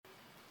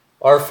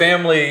Our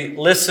family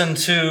listened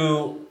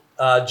to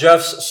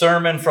Jeff's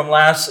sermon from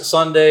last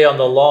Sunday on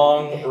the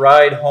long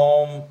ride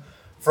home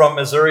from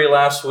Missouri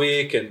last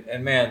week.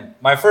 And man,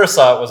 my first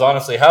thought was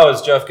honestly, how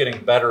is Jeff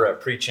getting better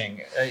at preaching?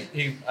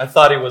 I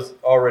thought he was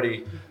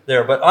already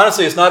there. But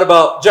honestly, it's not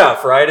about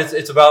Jeff, right?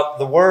 It's about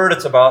the Word.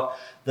 It's about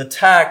the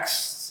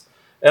text.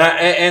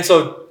 And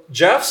so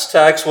Jeff's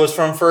text was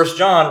from 1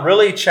 John,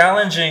 really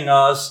challenging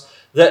us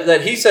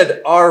that he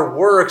said our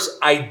works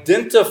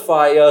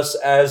identify us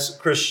as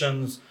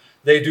Christians.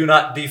 They do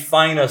not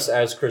define us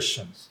as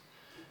Christians.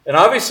 And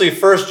obviously,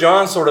 1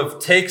 John sort of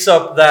takes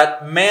up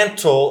that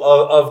mantle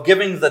of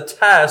giving the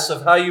test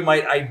of how you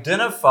might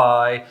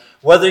identify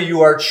whether you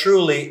are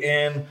truly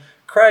in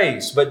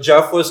Christ. But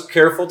Jeff was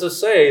careful to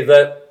say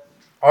that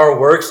our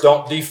works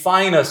don't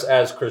define us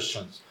as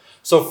Christians.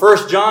 So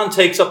 1 John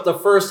takes up the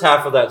first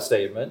half of that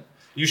statement.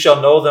 You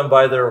shall know them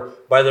by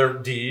their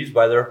deeds,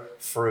 by their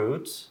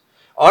fruits.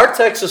 Our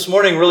text this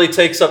morning really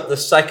takes up the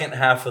second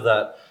half of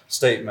that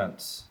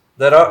statement.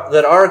 That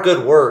our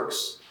good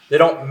works, they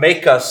don't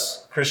make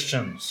us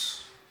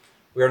Christians.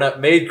 We are not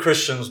made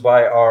Christians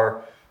by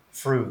our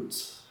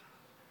fruit.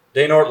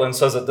 Dane Ortlund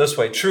says it this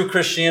way: true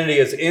Christianity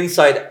is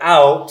inside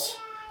out,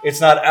 it's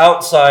not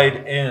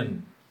outside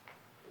in.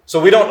 So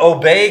we don't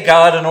obey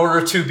God in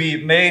order to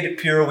be made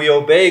pure. We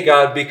obey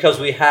God because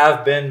we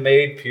have been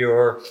made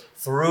pure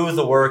through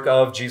the work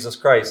of Jesus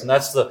Christ. And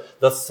that's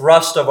the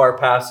thrust of our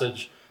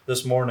passage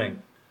this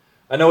morning.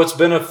 I know it's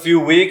been a few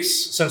weeks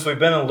since we've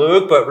been in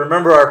Luke, but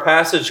remember our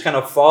passage kind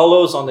of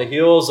follows on the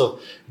heels of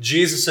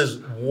Jesus'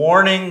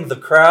 warning the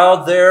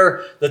crowd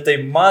there that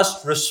they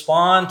must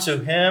respond to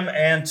him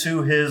and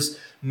to his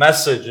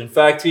message. In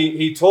fact,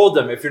 he told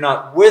them, if you're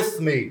not with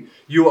me,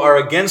 you are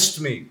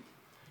against me.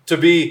 To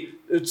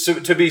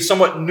be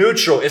somewhat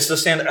neutral is to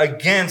stand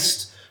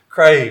against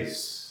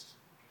Christ.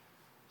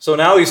 So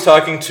now he's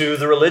talking to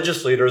the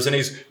religious leaders and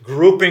he's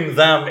grouping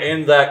them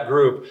in that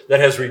group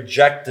that has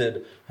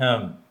rejected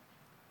him.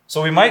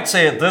 So we might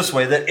say it this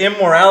way, that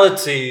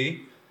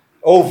immorality,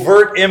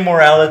 overt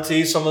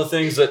immorality, some of the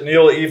things that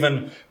Neil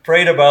even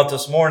prayed about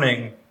this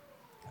morning,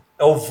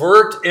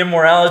 overt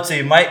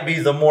immorality might be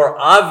the more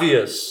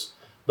obvious,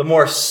 the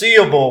more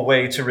seeable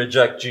way to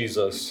reject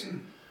Jesus.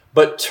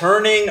 But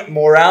turning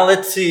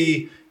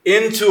morality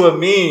into a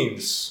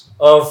means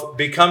of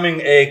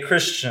becoming a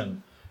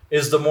Christian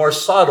is the more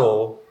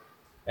subtle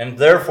and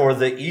therefore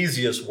the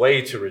easiest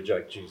way to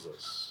reject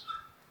Jesus.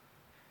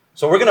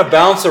 So we're going to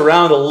bounce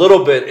around a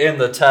little bit in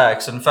the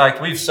text. In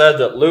fact, we've said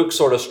that Luke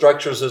sort of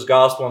structures his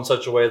gospel in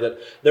such a way that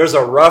there's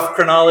a rough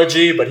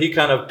chronology, but he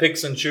kind of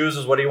picks and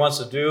chooses what he wants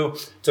to do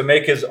to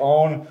make his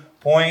own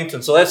point.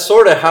 And so that's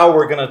sort of how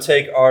we're going to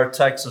take our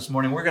text this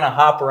morning. We're going to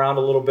hop around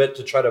a little bit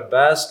to try to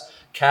best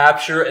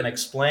capture and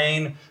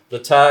explain the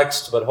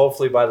text, but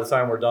hopefully by the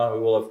time we're done, we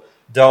will have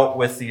dealt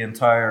with the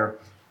entire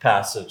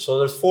passage. So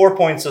there's 4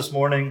 points this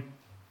morning: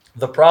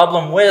 the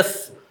problem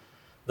with,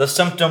 the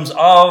symptoms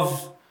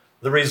of,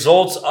 the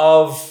results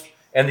of,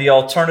 and the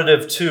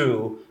alternative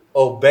to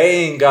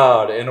obeying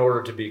God in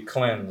order to be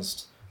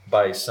cleansed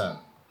by sin.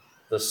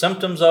 The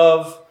symptoms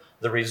of,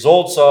 the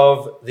results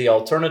of, the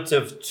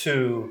alternative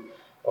to,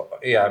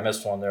 I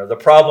missed one there. The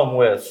problem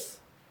with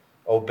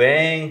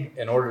obeying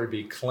in order to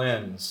be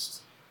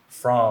cleansed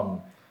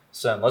from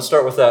sin. Let's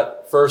start with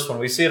that first one.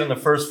 We see it in the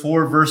first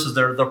 4 verses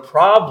there. The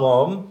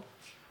problem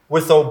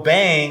with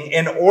obeying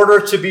in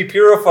order to be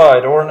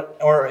purified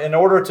or in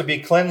order to be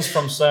cleansed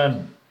from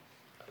sin.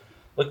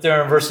 Look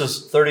there in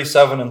verses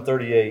 37 and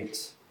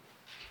 38.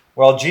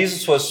 While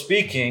Jesus was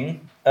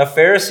speaking, a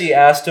Pharisee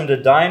asked him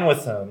to dine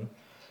with him,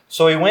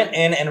 so he went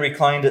in and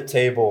reclined at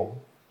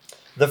table.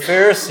 The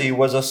Pharisee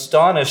was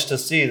astonished to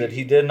see that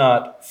he did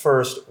not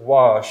first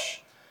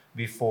wash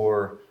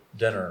before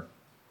dinner.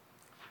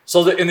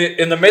 So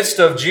in the midst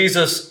of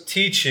Jesus'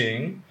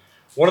 teaching,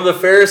 one of the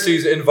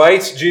Pharisees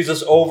invites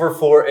Jesus over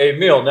for a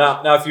meal.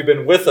 Now, if you've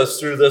been with us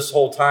through this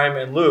whole time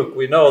in Luke,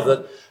 we know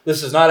that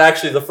this is not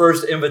actually the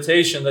first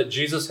invitation that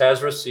Jesus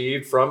has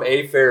received from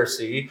a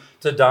Pharisee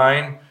to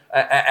dine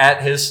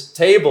at his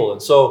table.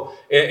 And so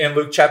in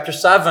Luke chapter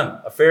 7,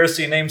 a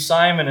Pharisee named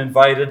Simon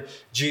invited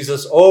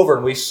Jesus over.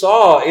 And we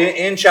saw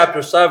in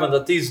chapter 7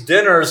 that these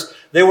dinners,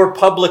 they were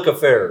public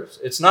affairs.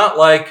 It's not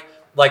like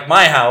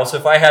my house.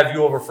 If I have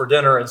you over for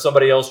dinner and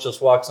somebody else just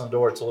walks in the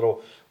door, it's a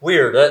little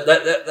weird.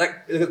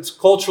 That it's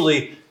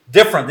culturally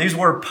different. These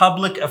were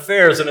public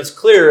affairs, and it's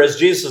clear as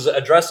Jesus is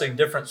addressing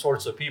different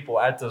sorts of people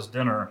at this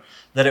dinner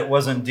that it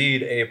was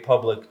indeed a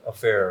public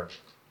affair.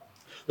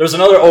 There's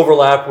another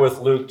overlap with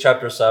Luke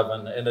chapter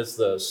 7, and it's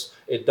this: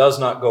 it does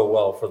not go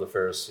well for the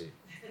Pharisee.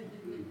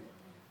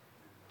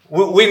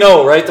 We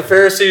know, right? The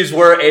Pharisees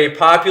were a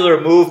popular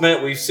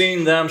movement. We've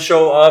seen them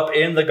show up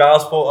in the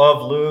Gospel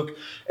of Luke,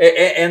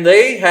 and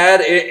they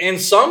had, in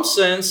some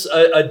sense,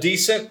 a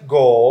decent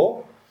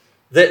goal.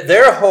 That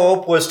their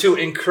hope was to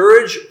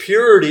encourage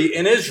purity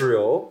in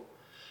Israel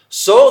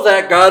so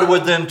that God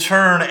would then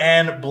turn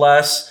and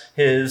bless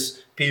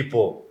his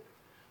people.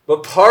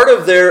 But part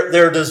of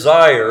their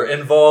desire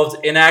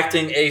involved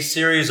enacting a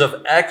series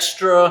of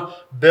extra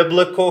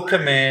biblical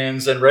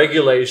commands and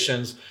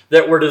regulations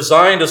that were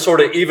designed to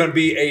sort of even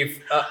be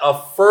a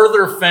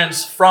further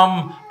fence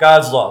from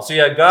God's law. So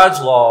you had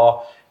God's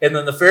law, and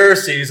then the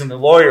Pharisees and the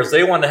lawyers,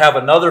 they wanted to have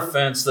another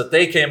fence that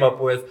they came up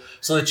with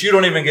so that you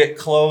don't even get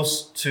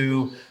close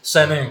to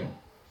sinning.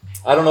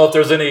 I don't know if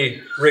there's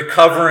any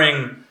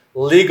recovering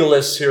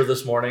legalists here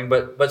this morning,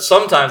 but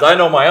sometimes I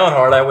know my own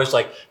heart. I wish,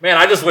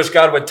 I just wish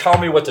God would tell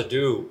me what to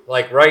do,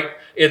 right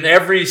in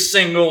every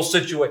single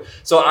situation.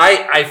 So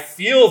I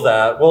feel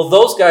that. Well,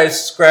 those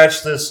guys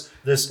scratch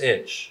this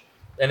itch,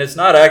 and it's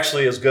not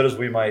actually as good as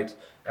we might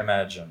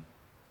imagine.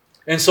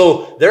 And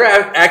so they're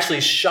actually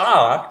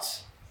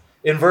shocked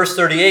in verse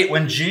 38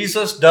 when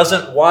Jesus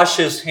doesn't wash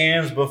his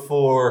hands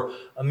before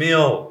a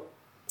meal.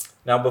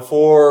 Now,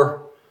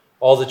 before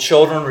all the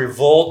children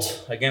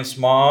revolt against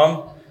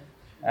mom,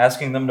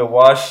 asking them to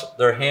wash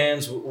their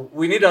hands,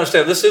 we need to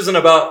understand this isn't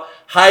about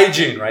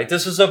hygiene, right?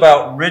 This is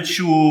about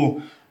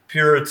ritual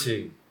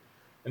purity.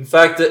 In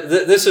fact,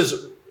 this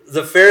is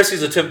the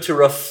Pharisees' attempt to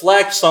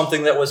reflect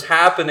something that was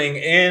happening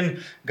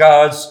in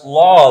God's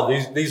law,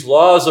 these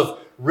laws of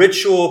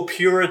ritual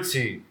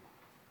purity.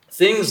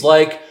 Things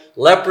like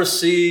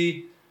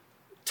leprosy,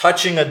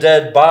 touching a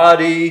dead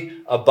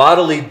body, a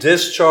bodily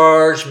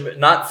discharge,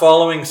 not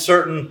following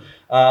certain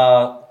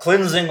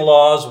cleansing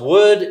laws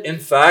would, in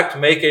fact,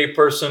 make a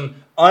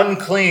person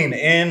unclean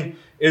in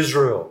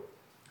Israel.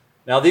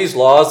 Now, these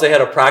laws, they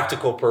had a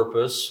practical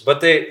purpose,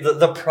 but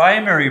the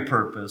primary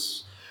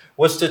purpose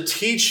was to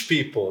teach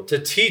people, to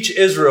teach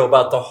Israel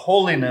about the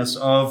holiness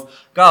of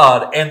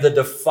God and the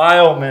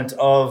defilement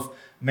of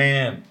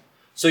man.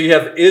 So you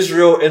have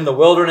Israel in the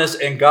wilderness,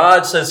 and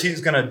God says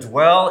he's going to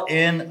dwell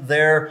in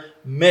their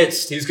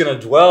midst. He's going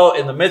to dwell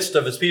in the midst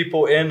of his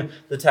people in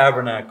the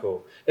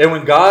tabernacle. And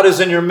when God is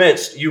in your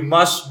midst, you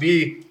must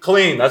be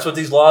clean. That's what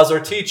these laws are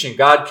teaching.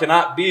 God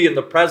cannot be in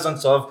the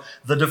presence of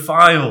the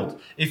defiled.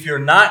 If you're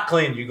not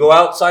clean, you go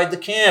outside the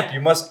camp. You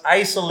must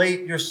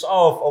isolate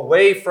yourself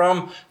away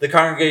from the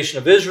congregation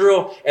of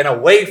Israel and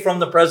away from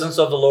the presence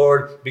of the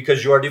Lord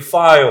because you are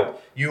defiled.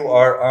 You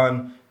are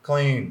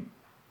unclean.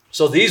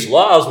 So these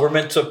laws were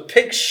meant to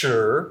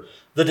picture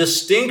the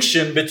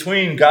distinction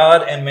between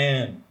God and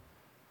man.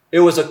 It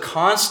was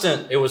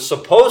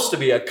supposed to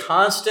be a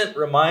constant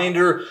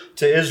reminder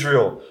to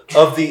Israel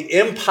of the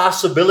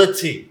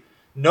impossibility.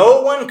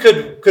 No one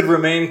could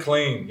remain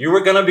clean. You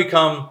were going to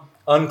become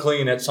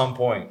unclean at some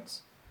point.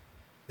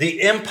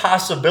 The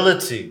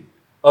impossibility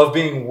of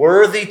being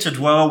worthy to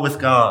dwell with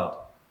God,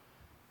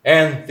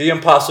 and the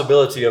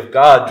impossibility of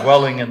God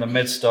dwelling in the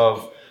midst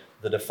of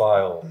the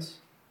defiled.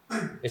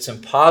 It's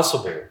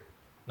impossible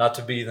not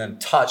to be then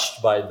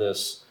touched by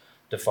this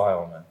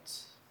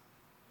defilement.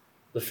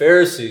 The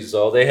Pharisees,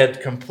 though, they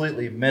had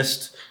completely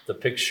missed the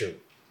picture.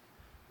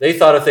 They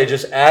thought if they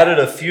just added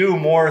a few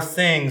more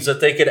things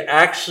that they could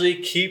actually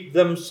keep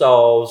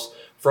themselves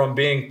from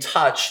being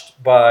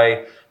touched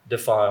by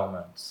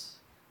defilements.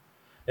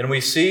 And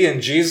we see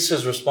in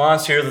Jesus'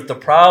 response here that the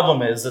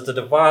problem is that the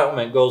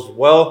defilement goes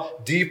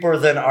well deeper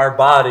than our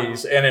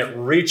bodies, and it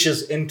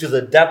reaches into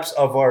the depths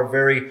of our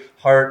very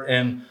heart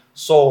and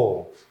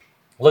soul.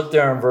 Look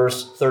there in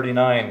verse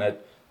 39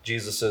 at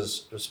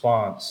Jesus'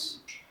 response.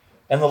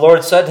 And the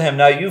Lord said to him,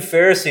 "Now you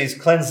Pharisees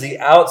cleanse the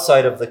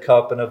outside of the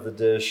cup and of the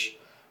dish,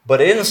 but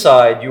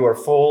inside you are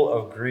full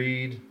of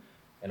greed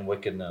and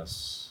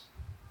wickedness."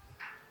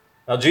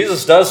 Now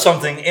Jesus does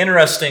something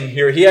interesting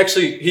here.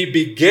 He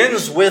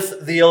begins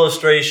with the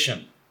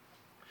illustration.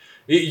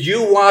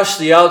 You wash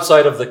the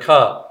outside of the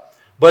cup.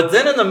 But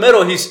then in the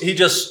middle, he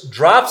just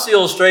drops the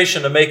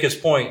illustration to make his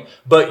point.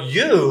 But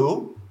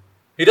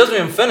he doesn't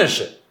even finish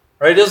it.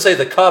 Right? He doesn't say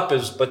the cup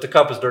is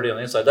dirty on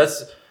the inside.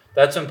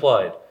 That's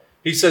implied.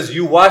 He says,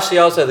 you wash the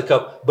outside of the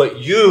cup, but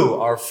you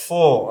are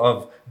full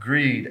of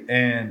greed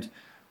and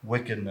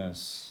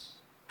wickedness.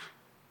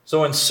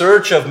 So in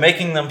search of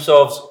making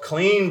themselves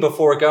clean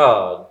before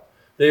God,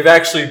 they've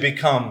actually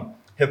become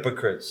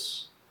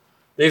hypocrites.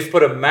 They've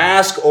put a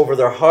mask over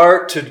their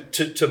heart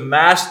to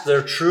mask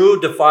their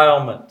true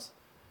defilement,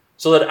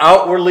 so that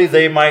outwardly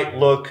they might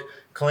look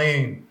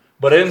clean,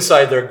 but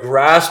inside they're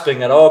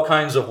grasping at all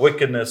kinds of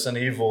wickedness and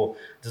evil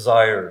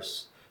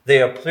desires. They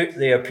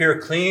appear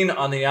clean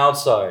on the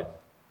outside,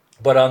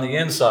 but on the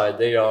inside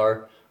they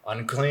are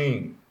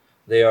unclean.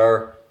 They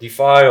are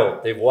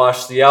defiled. They've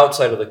washed the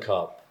outside of the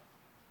cup,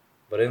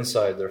 but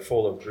inside they're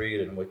full of greed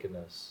and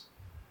wickedness.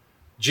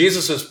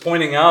 Jesus is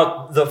pointing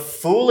out the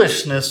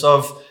foolishness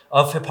of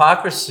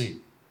hypocrisy.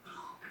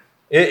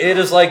 It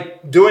is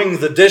like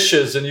doing the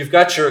dishes, and you've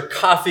got your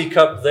coffee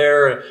cup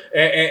there,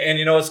 and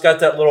it's got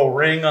that little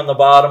ring on the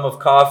bottom of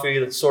coffee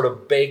that's sort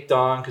of baked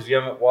on because you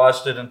haven't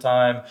washed it in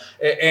time.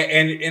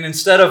 And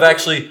instead of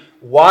actually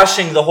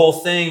washing the whole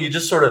thing, you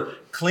just sort of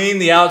clean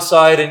the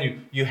outside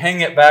and you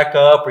hang it back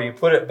up or you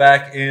put it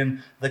back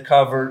in the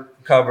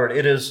cupboard.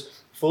 It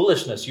is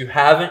foolishness. You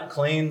haven't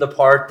cleaned the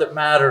part that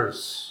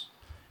matters.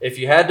 If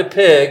you had to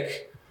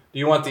pick, do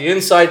you want the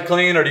inside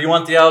clean or do you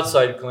want the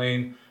outside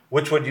clean?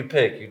 Which would you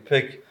pick? You'd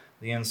pick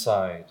the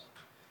inside.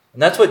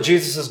 And that's what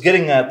Jesus is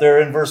getting at there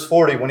in verse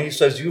 40 when he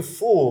says, "You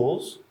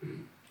fools,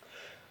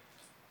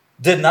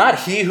 did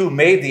not he who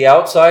made the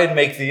outside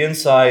make the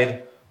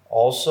inside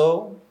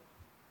also?"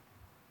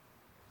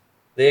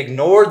 They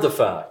ignored the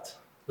fact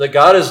that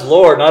God is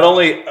Lord not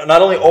only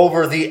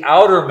over the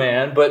outer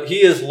man, but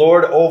he is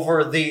Lord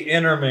over the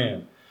inner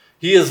man.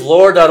 He is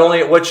Lord not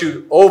only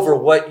over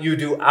what you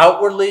do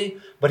outwardly,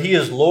 but he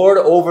is Lord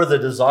over the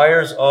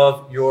desires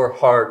of your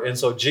heart. And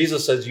so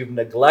Jesus says you've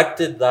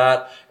neglected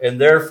that, and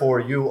therefore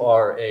you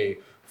are a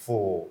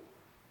fool.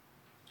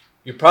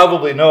 You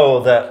probably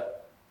know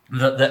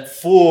that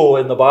fool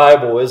in the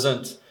Bible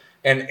isn't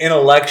an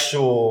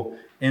intellectual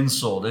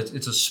insult.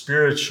 It's a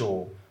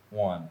spiritual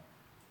one.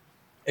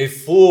 A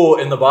fool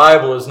in the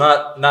Bible is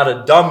not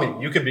a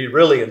dummy. You can be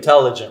really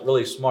intelligent,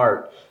 really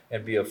smart,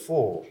 and be a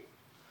fool.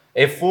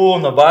 A fool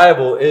in the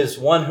Bible is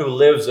one who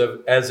lives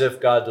as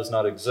if God does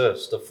not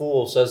exist. A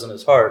fool says in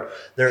his heart,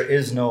 there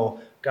is no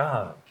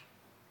God.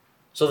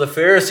 So the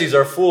Pharisees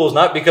are fools,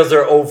 not because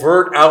they're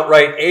overt,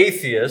 outright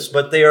atheists,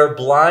 but they are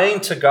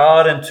blind to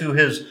God and to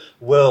his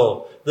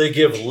will. They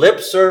give lip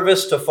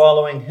service to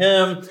following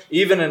him,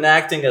 even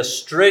enacting a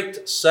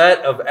strict set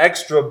of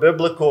extra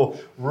biblical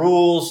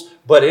rules.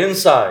 But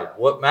inside,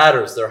 what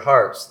matters? Their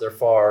hearts. They're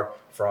far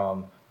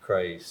from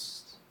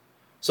Christ.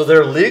 So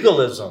their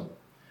legalism,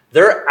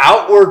 their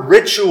outward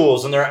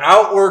rituals, and their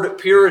outward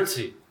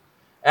purity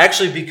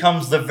actually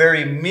becomes the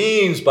very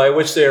means by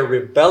which they are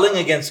rebelling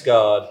against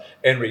God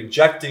and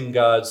rejecting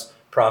God's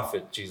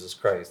prophet, Jesus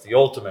Christ, the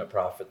ultimate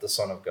prophet, the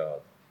Son of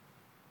God.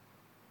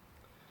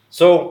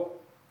 So,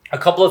 a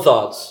couple of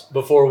thoughts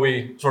before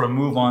we sort of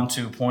move on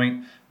to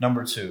point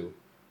number 2.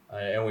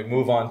 And we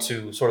move on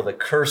to sort of the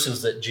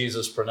curses that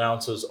Jesus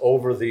pronounces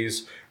over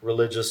these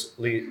religious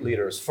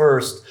leaders.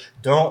 First,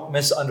 don't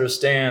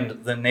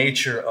misunderstand the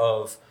nature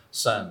of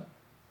sin.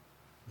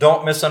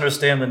 Don't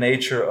misunderstand the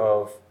nature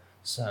of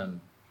sin.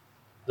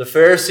 The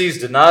Pharisees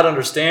did not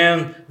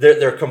understand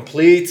their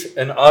complete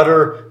and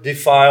utter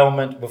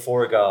defilement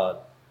before God.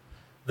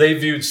 They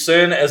viewed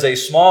sin as a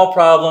small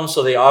problem,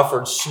 so they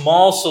offered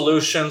small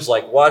solutions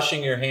like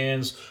washing your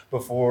hands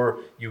before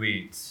you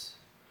eat.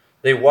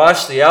 They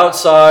washed the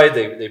outside,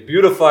 they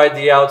beautified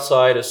the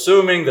outside,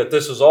 assuming that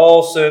this is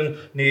all sin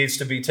needs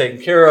to be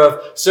taken care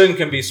of. Sin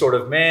can be sort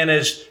of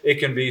managed, it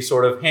can be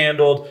sort of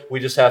handled. We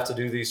just have to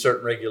do these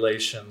certain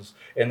regulations.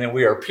 And then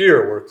we are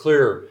pure, we're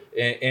clear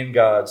in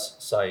God's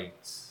sight.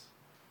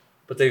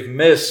 But they've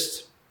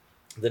missed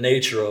the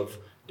nature of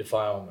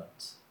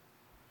defilement.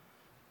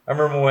 I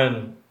remember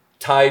when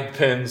Tide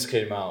pens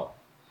came out.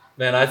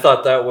 Man, I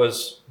thought that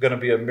was going to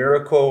be a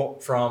miracle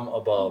from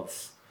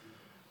above.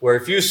 Where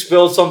if you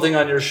spilled something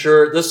on your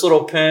shirt, this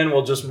little pen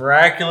will just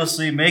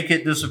miraculously make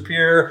it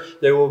disappear.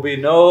 There will be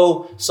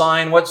no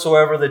sign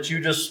whatsoever that you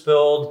just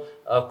spilled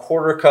a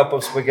quarter cup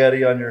of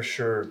spaghetti on your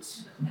shirt.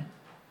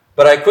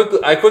 But I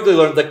quickly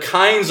learned the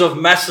kinds of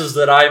messes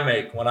that I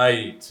make when I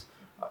eat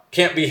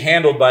can't be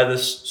handled by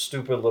this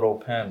stupid little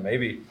pen.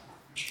 Maybe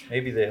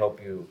they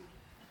help you.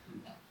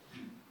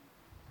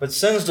 But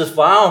sin's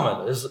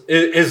defilement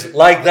is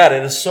like that.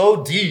 It is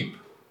so deep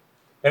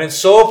and it's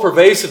so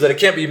pervasive that it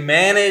can't be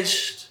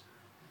managed.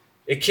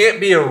 It can't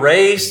be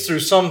erased through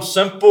some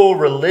simple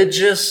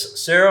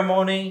religious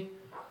ceremony.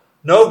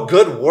 No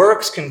good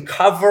works can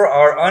cover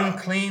our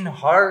unclean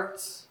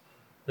hearts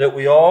that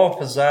we all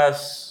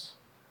possess.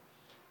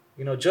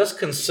 Just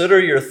consider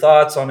your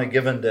thoughts on a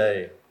given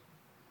day.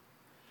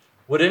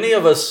 Would any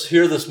of us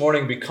here this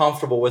morning be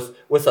comfortable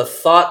with a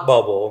thought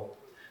bubble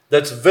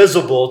that's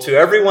visible to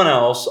everyone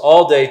else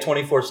all day,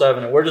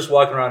 24/7, and we're just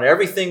walking around.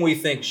 Everything we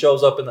think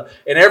shows up and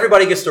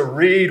everybody gets to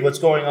read what's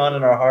going on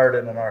in our heart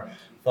and in our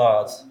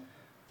thoughts.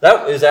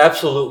 That is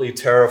absolutely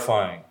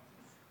terrifying.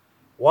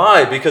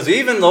 Why? Because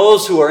even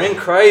those who are in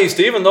Christ,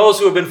 even those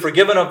who have been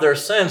forgiven of their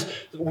sins,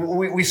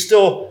 we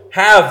still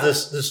have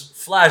this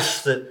flesh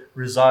that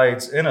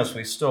resides in us.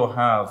 We still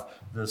have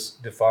this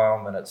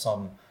defilement at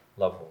some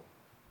level.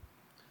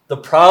 The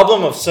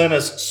problem of sin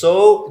is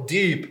so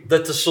deep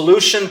that the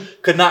solution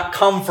could not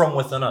come from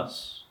within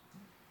us.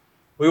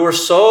 We were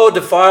so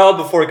defiled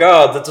before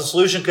God that the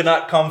solution could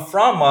not come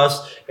from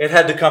us. It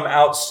had to come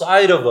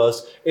outside of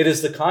us. It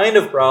is the kind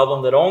of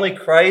problem that only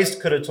Christ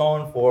could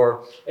atone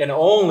for, and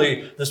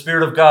only the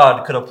Spirit of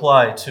God could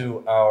apply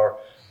to our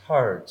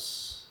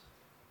hearts.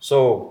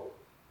 So,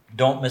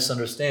 don't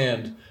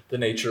misunderstand the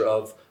nature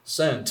of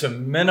sin. To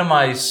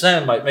minimize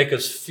sin might make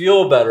us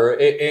feel better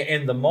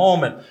in the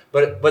moment.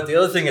 But the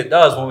other thing it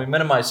does, when we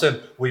minimize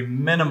sin, we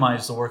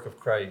minimize the work of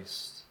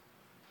Christ.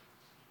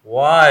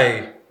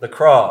 Why the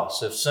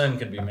cross if sin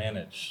can be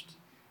managed?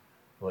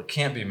 Well, it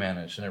can't be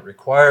managed, and it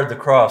required the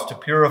cross to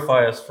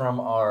purify us from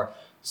our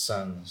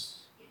sins.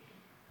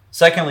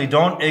 Secondly,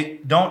 don't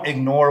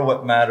ignore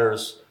what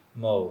matters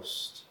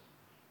most.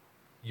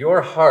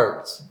 Your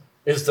heart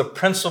is the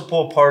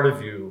principal part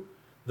of you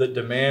that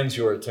demands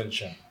your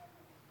attention.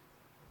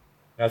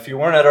 Now, if you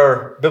weren't at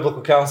our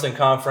biblical counseling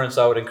conference,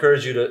 I would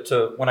encourage you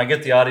to, when I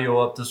get the audio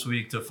up this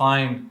week, to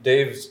find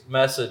Dave's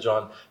message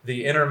on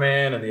the inner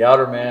man and the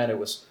outer man. It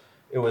was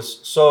It was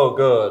so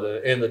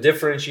good. And the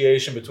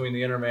differentiation between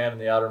the inner man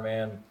and the outer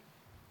man.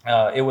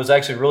 It was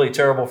actually really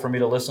terrible for me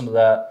to listen to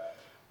that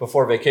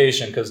before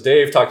vacation, because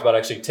Dave talked about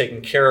actually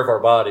taking care of our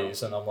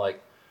bodies, and I'm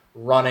like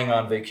running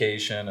on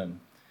vacation and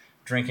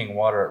drinking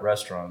water at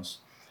restaurants.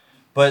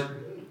 But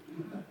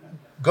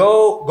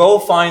go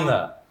find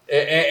that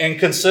and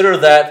consider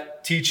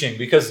that teaching,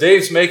 because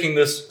Dave's making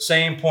this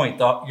same point.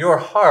 Your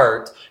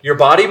heart, your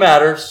body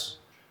matters,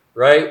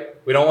 right?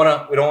 We don't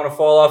want to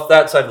fall off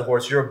that side of the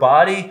horse. Your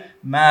body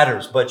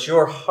matters, but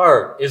your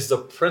heart is the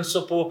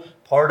principal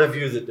part of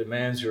you that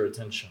demands your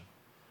attention.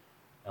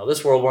 Now,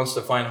 this world wants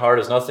to find heart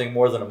as nothing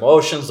more than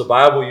emotions. The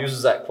Bible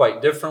uses that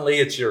quite differently.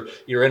 It's your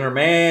inner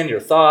man, your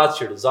thoughts,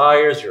 your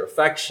desires, your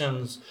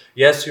affections,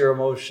 yes, your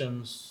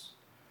emotions,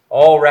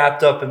 all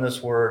wrapped up in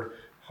this word,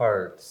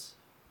 heart.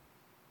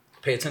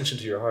 Pay attention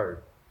to your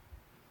heart.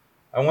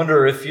 I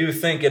wonder if you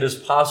think it is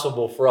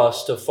possible for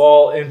us to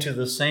fall into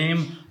the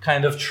same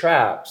kind of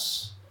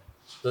traps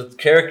that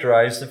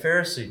characterized the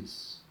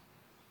Pharisees.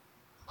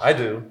 I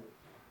do.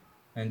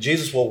 And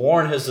Jesus will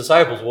warn his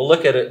disciples. We'll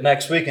look at it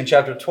next week in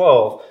chapter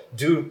 12.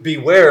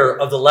 Beware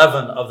of the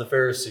leaven of the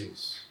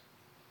Pharisees.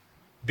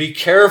 Be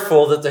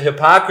careful that the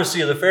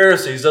hypocrisy of the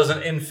Pharisees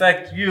doesn't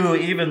infect you,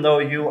 even though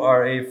you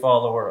are a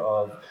follower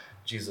of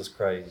Jesus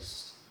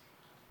Christ.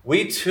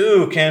 We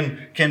too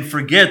can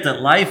forget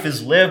that life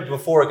is lived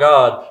before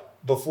God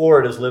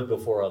before it is lived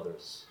before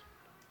others.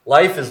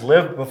 Life is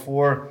lived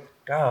before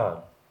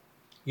God.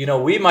 You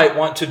know, we might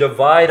want to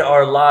divide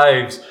our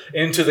lives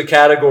into the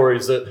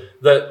categories that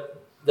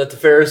the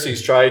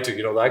Pharisees tried to.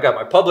 You know, I got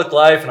my public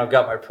life and I've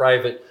got my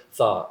private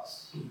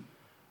thoughts.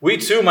 We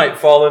too might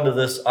fall into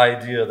this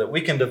idea that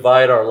we can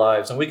divide our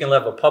lives, and we can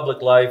live a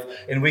public life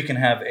and we can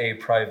have a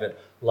private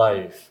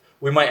life.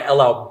 We might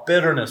allow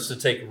bitterness to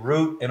take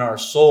root in our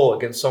soul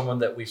against someone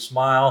that we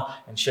smile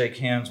and shake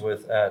hands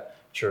with at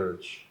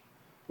church.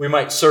 We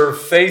might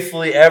serve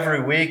faithfully every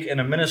week in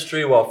a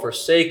ministry while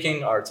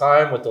forsaking our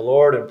time with the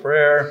Lord in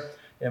prayer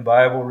and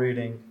Bible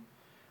reading.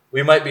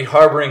 We might be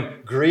harboring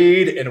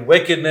greed and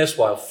wickedness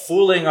while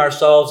fooling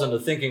ourselves into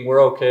thinking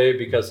we're okay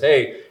because,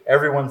 hey,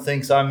 everyone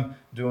thinks I'm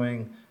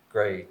doing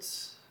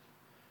great.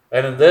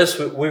 And in this,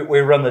 we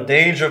run the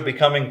danger of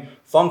becoming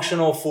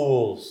functional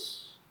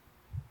fools,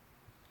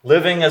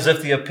 living as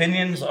if the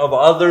opinions of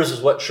others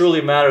is what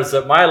truly matters,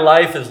 that my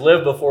life is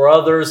lived before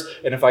others,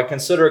 and if I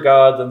consider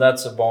God, then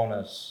that's a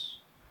bonus.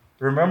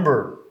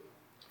 Remember,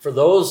 for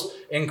those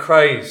in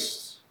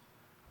Christ,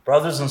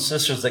 brothers and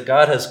sisters, that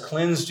God has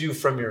cleansed you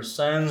from your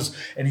sins,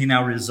 and he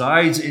now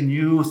resides in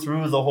you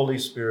through the Holy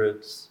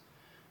Spirit.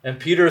 And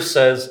Peter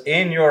says,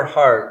 in your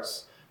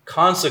hearts,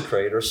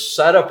 consecrate or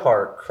set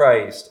apart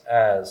Christ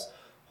as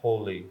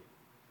holy.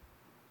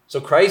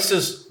 So Christ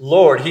is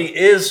Lord. He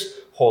is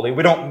holy.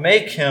 We don't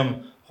make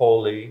him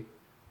holy.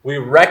 We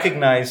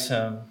recognize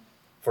him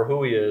for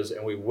who he is,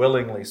 and we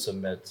willingly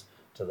submit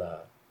to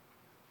that.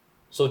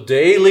 So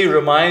daily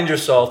remind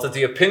yourself that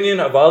the opinion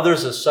of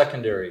others is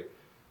secondary.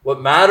 What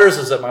matters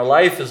is that my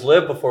life is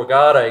lived before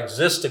God. I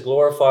exist to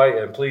glorify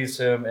and please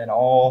him in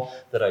all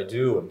that I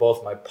do, in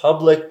both my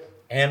public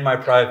and my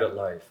private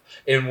life,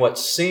 in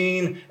what's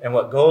seen and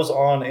what goes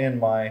on in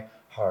my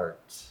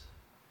heart.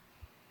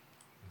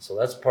 So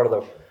that's part of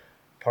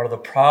the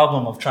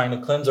problem of trying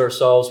to cleanse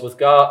ourselves with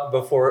God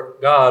before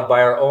God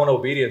by our own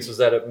obedience, is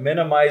that it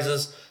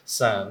minimizes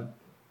sin,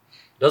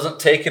 doesn't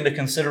take into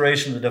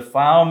consideration the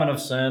defilement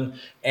of sin,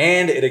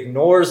 and it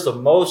ignores the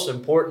most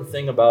important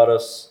thing about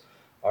us,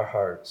 our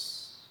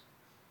hearts.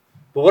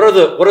 But what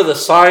are the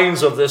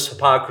signs of this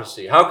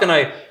hypocrisy? How can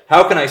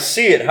I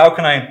see it? How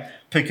can I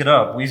pick it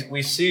up?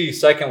 We see,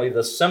 secondly,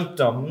 the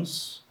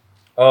symptoms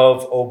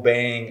of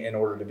obeying in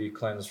order to be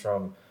cleansed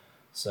from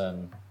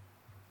sin.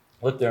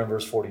 Look there in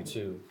verse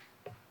 42.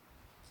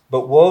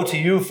 But woe to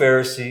you,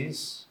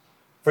 Pharisees,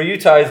 for you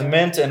tithe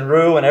mint and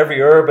rue and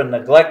every herb and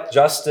neglect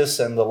justice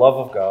and the love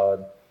of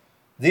God.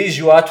 These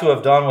you ought to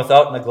have done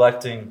without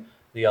neglecting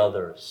the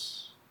others.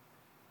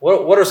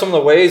 What are some of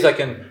the ways I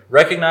can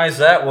recognize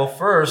that? Well,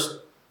 first,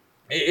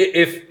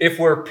 if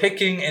we're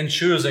picking and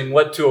choosing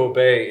what to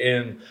obey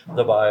in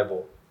the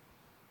Bible.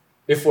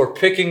 If we're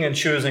picking and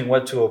choosing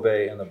what to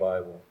obey in the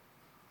Bible.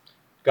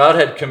 God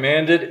had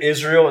commanded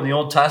Israel in the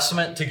Old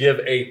Testament to give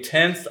a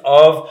tenth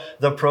of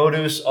the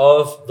produce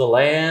of the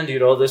land. You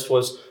know, this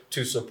was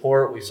to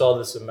support, we saw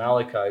this in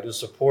Malachi, to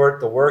support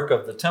the work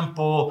of the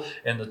temple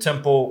and the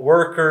temple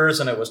workers,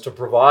 and it was to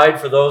provide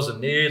for those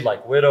in need,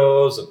 like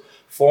widows and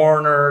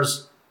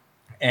foreigners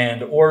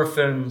and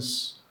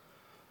orphans.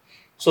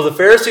 So the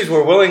Pharisees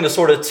were willing to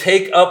sort of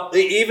take up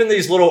even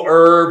these little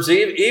herbs.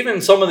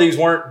 Even some of these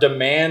weren't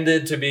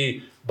demanded to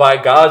be,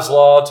 by God's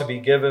law, to be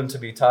given, to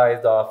be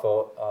tithed off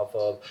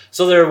of.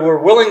 So they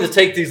were willing to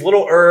take these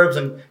little herbs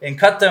and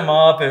cut them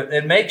up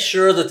and make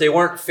sure that they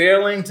weren't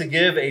failing to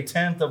give a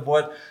tenth of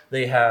what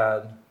they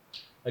had.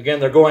 Again,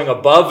 they're going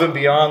above and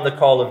beyond the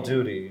call of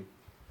duty.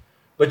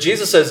 But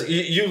Jesus says,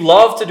 you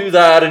love to do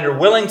that and you're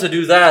willing to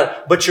do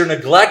that, but you're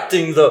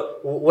neglecting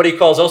what he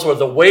calls elsewhere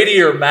the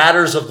weightier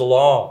matters of the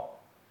law.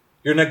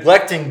 You're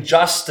neglecting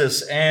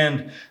justice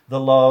and the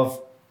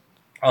love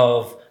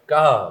of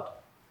God.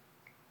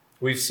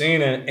 We've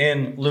seen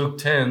in Luke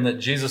 10 that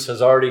Jesus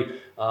has already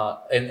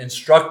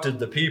instructed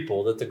the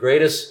people that the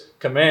greatest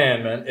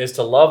commandment is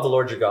to love the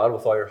Lord your God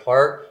with all your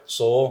heart,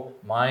 soul,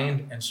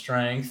 mind, and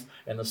strength.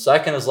 And the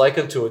second is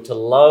likened to it, to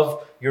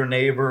love your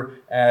neighbor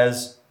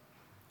as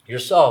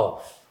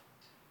yourself.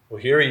 Well,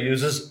 here he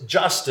uses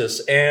justice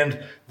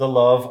and the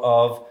love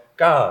of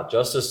God.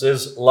 Justice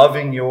is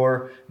loving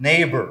your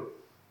neighbor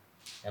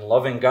and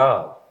loving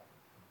God.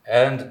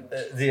 And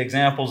the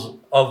examples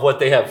of what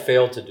they have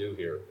failed to do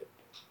here.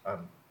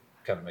 I'm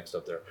kind of mixed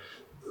up there.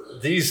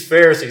 These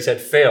Pharisees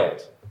had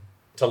failed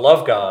to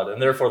love God,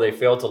 and therefore they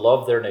failed to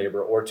love their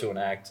neighbor or to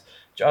enact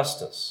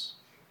justice.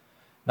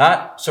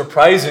 Not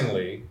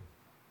surprisingly,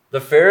 the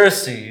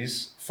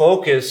Pharisees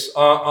focus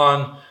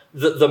on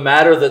the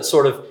matter that's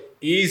sort of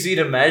easy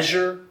to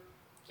measure.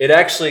 It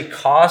actually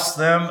costs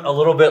them a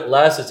little bit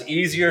less. It's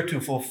easier to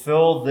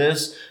fulfill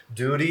this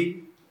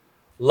duty.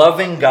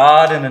 Loving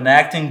God and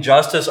enacting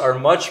justice are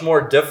much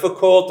more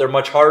difficult. They're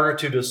much harder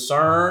to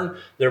discern.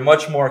 They're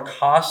much more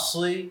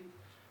costly.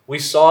 We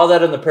saw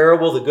that in the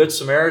parable of the Good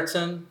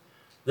Samaritan,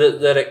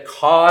 that it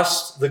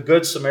cost the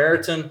Good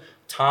Samaritan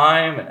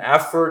time and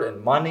effort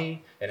and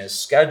money and his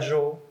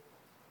schedule.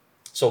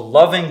 So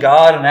loving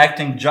God and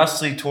acting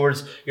justly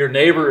towards your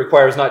neighbor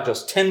requires not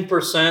just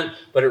 10%,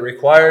 but it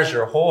requires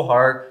your whole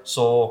heart,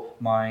 soul,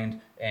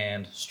 mind,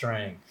 and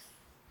strength.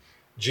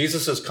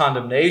 Jesus'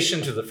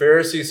 condemnation to the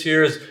Pharisees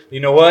here is, you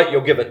know what?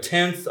 You'll give a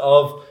tenth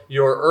of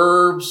your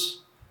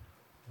herbs,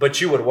 but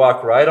you would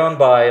walk right on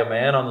by a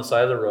man on the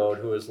side of the road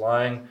who is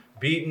lying,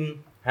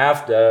 beaten,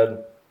 half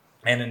dead,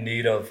 and in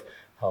need of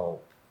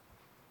help.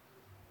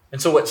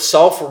 And so what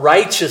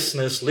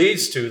self-righteousness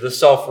leads to, the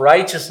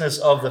self-righteousness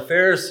of the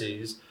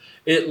Pharisees,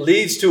 it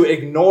leads to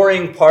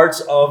ignoring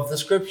parts of the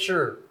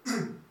Scripture.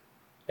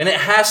 And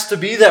it has to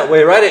be that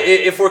way, right?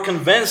 If we're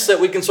convinced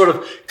that we can sort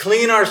of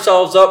clean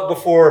ourselves up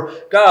before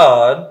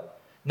God,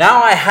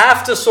 now I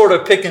have to sort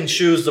of pick and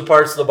choose the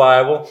parts of the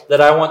Bible that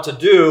I want to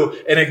do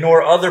and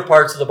ignore other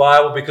parts of the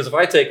Bible, because if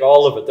I take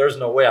all of it, there's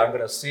no way I'm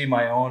going to see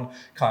my own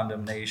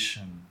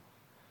condemnation.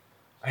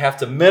 I have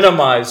to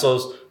minimize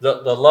the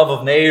love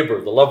of neighbor,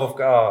 the love of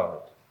God.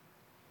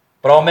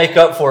 But I'll make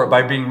up for it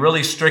by being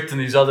really strict in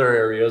these other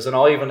areas, and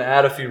I'll even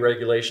add a few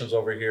regulations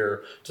over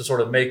here to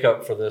sort of make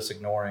up for this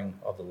ignoring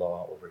of the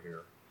law over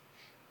here.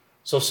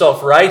 So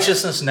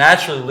self-righteousness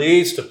naturally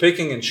leads to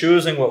picking and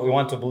choosing what we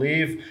want to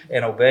believe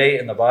and obey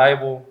in the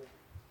Bible.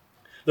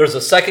 There's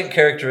a second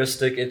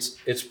characteristic,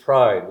 it's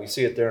pride. We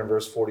see it there in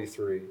verse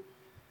 43.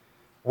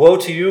 Woe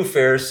to you,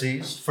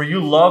 Pharisees, for you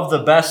love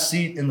the best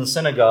seat in the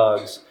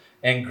synagogues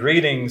and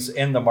greetings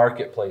in the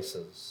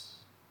marketplaces.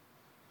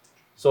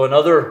 So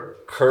another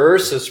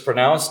curse is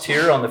pronounced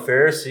here on the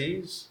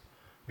Pharisees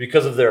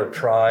because of their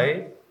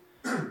pride.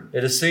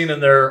 It is seen in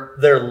their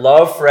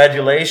love for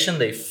adulation.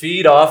 They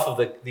feed off of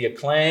the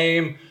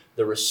acclaim,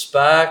 the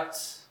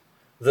respect,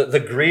 the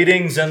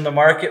greetings in the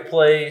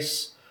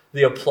marketplace,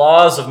 the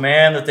applause of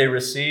man that they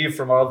receive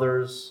from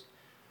others.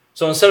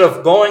 So instead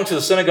of going to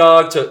the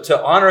synagogue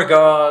to honor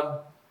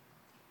God,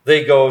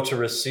 they go to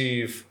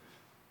receive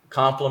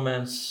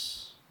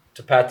compliments,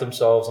 to pat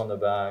themselves on the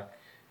back.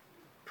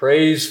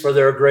 Praise for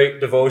their great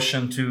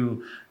devotion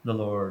to the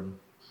Lord.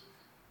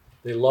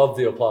 They love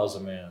the applause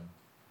of man.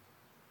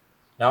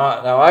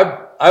 Now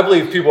I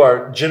believe people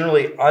are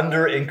generally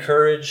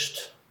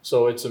under-encouraged,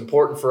 so it's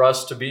important for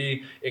us to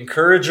be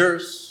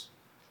encouragers.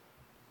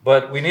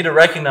 But we need to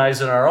recognize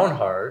in our own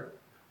heart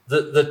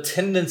the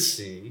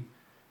tendency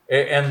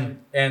and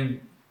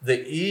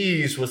the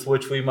ease with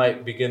which we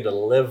might begin to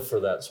live for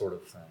that sort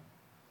of thing.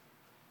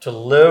 To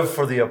live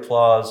for the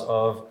applause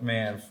of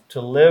man,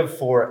 to live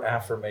for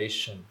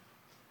affirmation.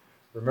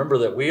 Remember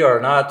that we are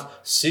not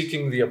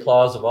seeking the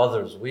applause of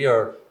others. We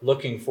are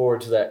looking forward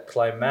to that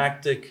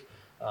climactic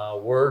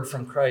word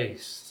from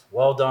Christ.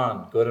 Well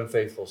done, good and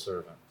faithful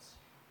servants.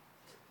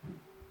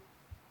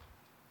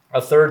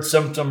 A third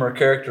symptom or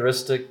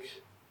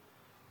characteristic,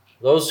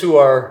 those who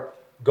are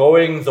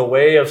going the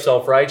way of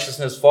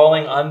self-righteousness,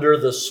 falling under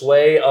the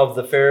sway of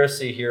the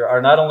Pharisee here,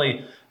 are not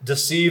only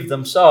deceived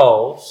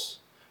themselves,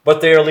 but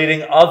they are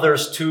leading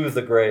others to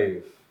the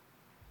grave.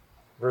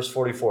 Verse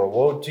 44,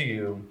 woe to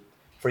you,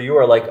 for you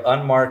are like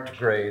unmarked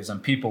graves,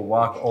 and people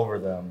walk over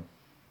them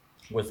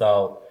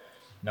without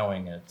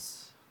knowing it.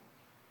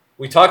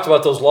 We talked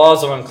about those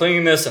laws of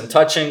uncleanness and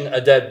touching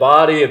a dead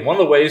body, and one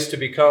of the ways to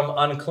become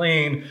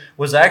unclean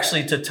was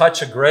actually to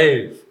touch a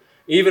grave.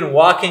 Even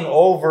walking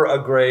over a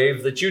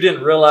grave that you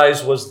didn't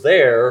realize was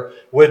there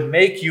would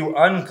make you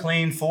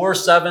unclean for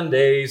 7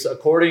 days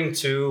according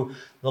to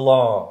the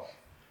law.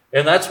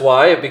 And that's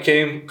why it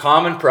became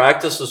common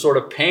practice to sort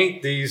of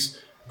paint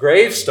these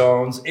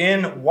gravestones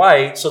in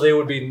white so they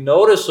would be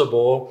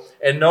noticeable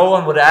and no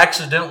one would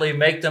accidentally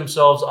make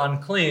themselves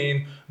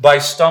unclean by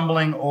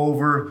stumbling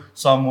over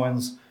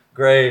someone's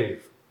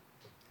grave.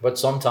 But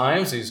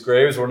sometimes these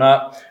graves were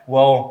not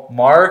well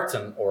marked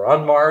or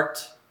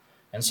unmarked,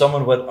 and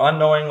someone would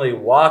unknowingly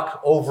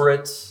walk over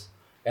it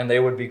and they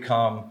would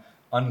become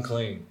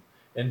unclean.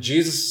 And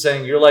Jesus is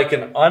saying you're like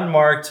an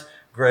unmarked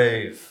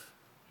grave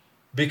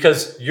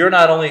because you're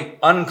not only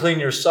unclean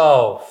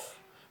yourself,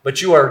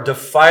 but you are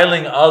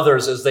defiling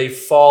others as they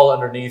fall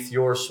underneath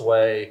your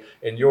sway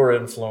and your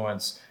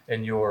influence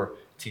and your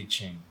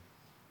teaching.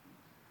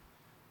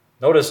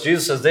 Notice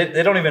Jesus says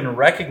they don't even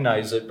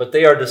recognize it, but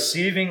they are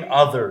deceiving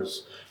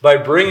others by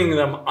bringing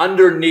them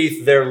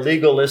underneath their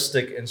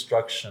legalistic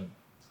instruction.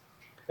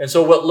 And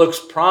so what looks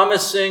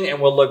promising and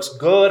what looks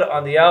good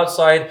on the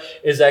outside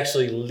is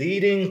actually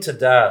leading to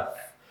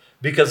death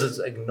because it's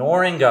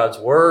ignoring God's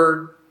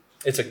word.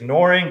 It's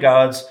ignoring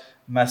God's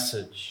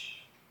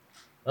message.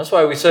 That's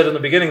why we said in the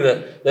beginning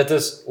that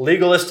this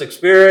legalistic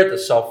spirit, the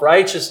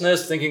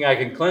self-righteousness, thinking I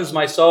can cleanse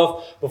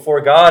myself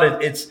before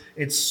God,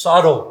 it's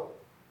subtle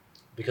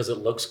because it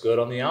looks good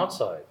on the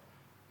outside.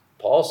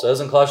 Paul says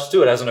in Colossians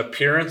 2, it has an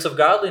appearance of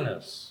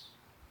godliness.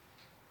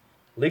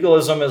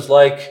 Legalism is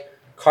like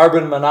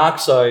carbon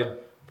monoxide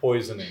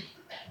poisoning.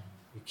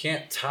 You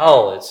can't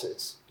tell.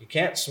 You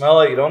can't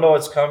smell it. You don't know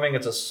what's coming.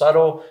 It's a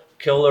subtle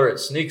killer. It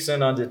sneaks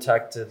in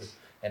undetected,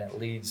 and it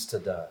leads to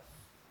death.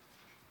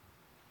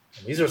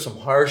 And these are some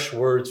harsh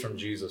words from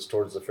Jesus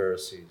towards the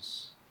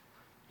Pharisees.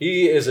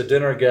 He is a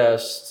dinner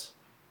guest,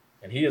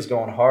 and he is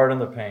going hard in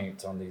the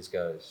paint on these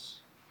guys.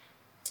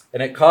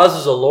 And it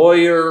causes a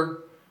lawyer,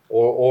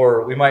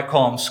 or we might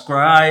call them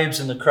scribes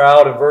in the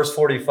crowd in verse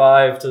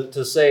 45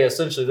 to say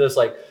essentially this,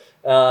 like,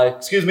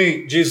 excuse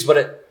me, Jesus,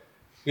 but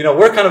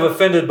we're kind of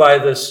offended by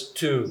this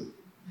too.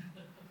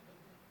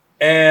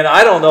 And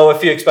I don't know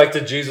if he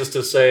expected Jesus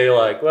to say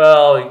like,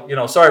 well,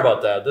 sorry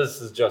about that. This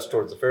is just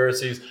towards the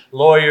Pharisees.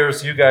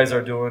 Lawyers, you guys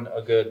are doing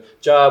a good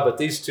job. But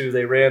these two,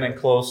 they ran in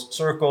close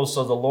circles.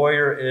 So the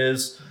lawyer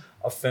is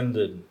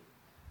offended.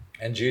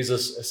 And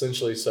Jesus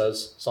essentially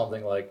says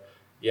something like,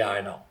 yeah, I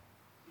know.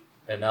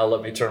 And now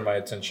let me turn my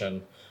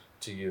attention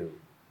to you.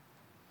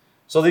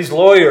 So these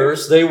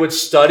lawyers, they would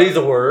study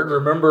the word.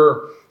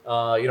 Remember,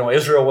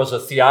 Israel was a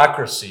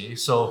theocracy.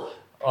 So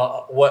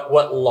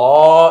what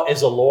law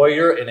is a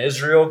lawyer in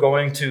Israel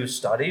going to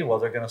study? Well,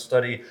 they're going to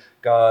study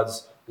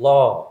God's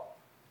law.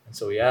 And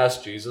so he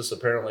asked Jesus,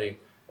 apparently,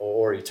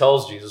 or he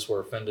tells Jesus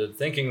we're offended,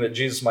 thinking that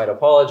Jesus might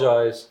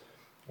apologize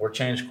or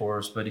change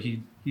course, but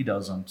he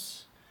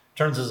doesn't.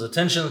 Turns his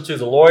attention to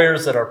the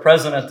lawyers that are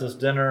present at this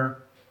dinner,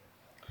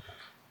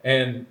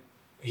 and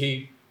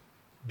he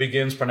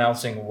begins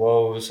pronouncing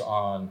woes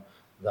on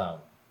them.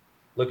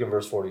 Look at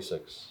verse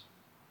 46.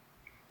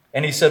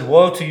 And he said,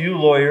 woe to you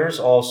lawyers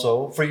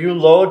also, for you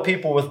load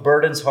people with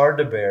burdens hard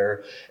to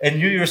bear,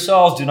 and you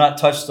yourselves do not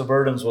touch the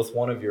burdens with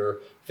one of your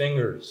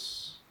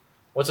fingers.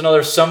 What's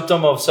another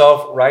symptom of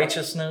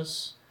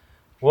self-righteousness?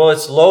 Well,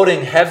 it's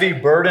loading heavy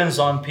burdens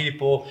on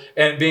people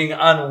and being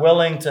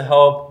unwilling to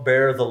help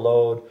bear the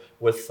load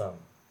with them.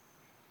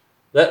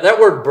 That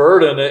word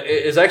burden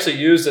is actually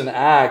used in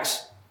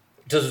Acts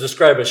to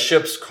describe a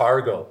ship's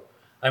cargo.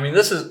 I mean,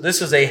 this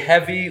is a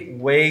heavy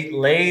weight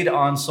laid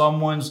on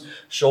someone's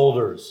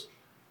shoulders.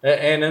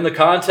 And in the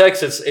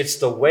context, it's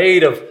the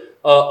weight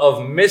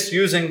of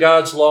misusing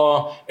God's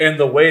law and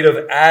the weight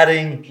of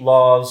adding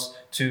laws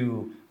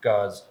to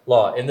God's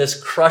law. And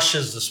this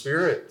crushes the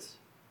spirit.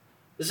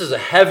 This is a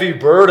heavy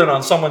burden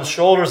on someone's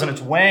shoulders, and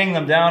it's weighing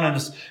them down and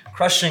it's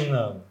crushing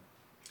them.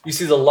 You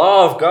see, the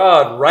law of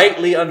God,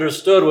 rightly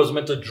understood, was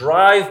meant to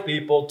drive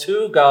people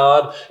to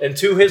God and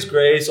to His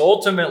grace,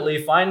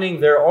 ultimately finding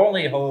their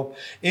only hope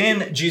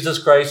in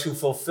Jesus Christ, who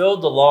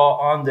fulfilled the law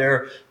on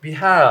their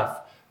behalf.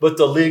 But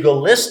the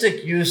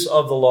legalistic use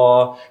of the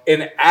law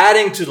in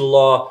adding to the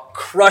law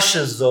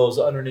crushes those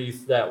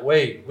underneath that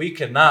weight. We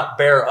cannot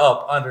bear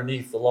up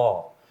underneath the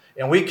law.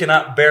 And we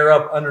cannot bear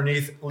up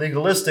underneath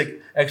legalistic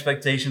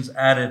expectations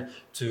added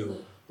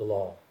to the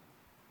law.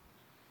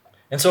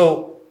 And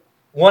so,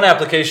 one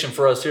application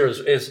for us here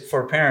is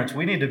for parents.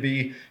 We need to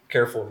be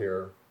careful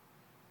here.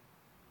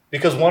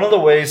 Because one of the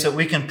ways that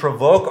we can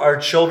provoke our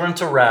children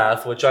to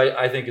wrath, which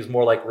I think is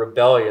more like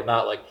rebellion,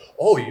 not like,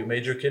 oh, you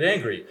made your kid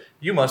angry,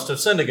 you must have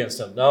sinned against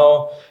him.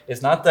 No,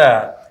 it's not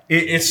that.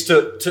 It's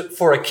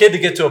for a kid to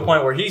get to a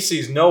point where he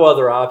sees no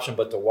other option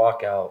but to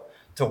walk out,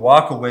 to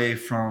walk away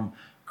from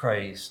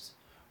Christ.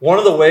 One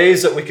of the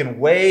ways that we can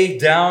weigh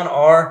down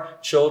our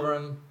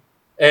children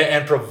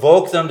and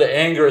provoke them to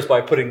anger is by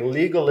putting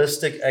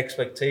legalistic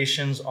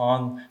expectations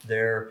on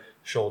their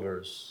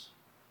shoulders.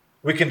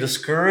 We can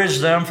discourage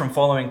them from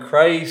following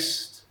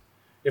Christ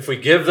if we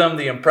give them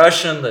the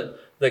impression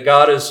that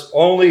God is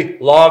only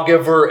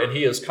lawgiver and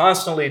He is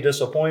constantly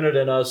disappointed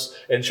in us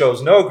and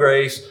shows no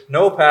grace,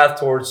 no path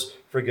towards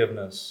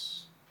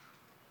forgiveness.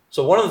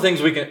 So one of the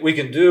things we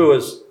can do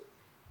is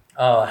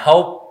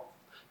help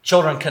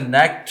children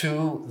connect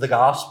to the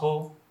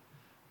gospel.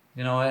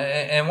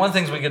 And one of the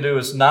things we can do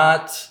is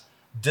not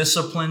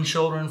discipline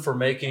children for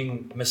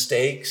making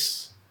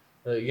mistakes.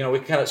 We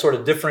kind of sort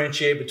of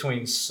differentiate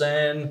between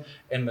sin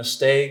and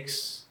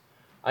mistakes.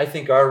 I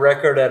think our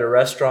record at a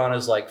restaurant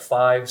is like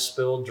 5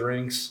 spilled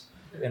drinks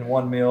in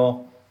one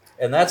meal,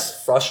 and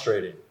that's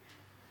frustrating,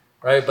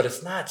 right? But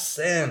it's not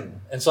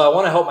sin. And so I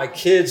want to help my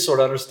kids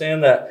sort of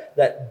understand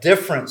that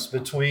difference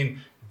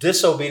between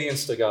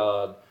disobedience to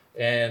God,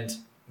 and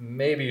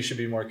maybe you should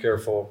be more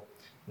careful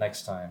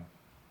next time.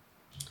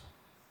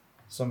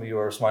 Some of you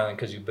are smiling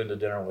because you've been to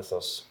dinner with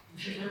us.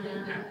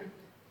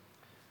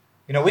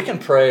 We can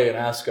pray and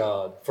ask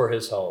God for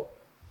His help,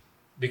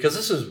 because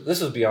this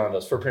is beyond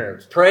us for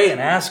parents. Pray and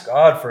ask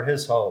God for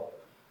His help,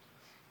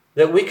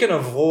 that we can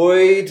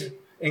avoid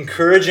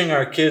encouraging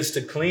our kids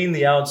to clean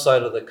the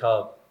outside of the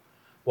cup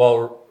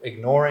while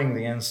ignoring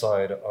the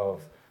inside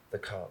of the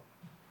cup.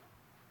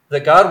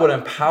 That God would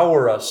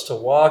empower us to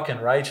walk in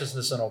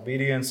righteousness and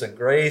obedience and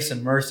grace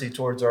and mercy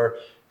towards our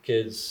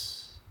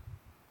kids,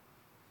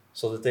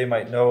 so that they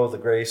might know the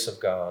grace of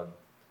God.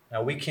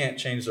 Now, we can't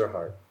change their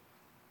heart.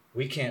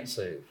 We can't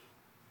save.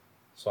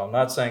 So I'm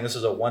not saying this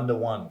is a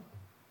one-to-one.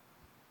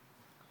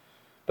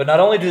 But not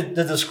only did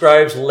the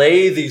scribes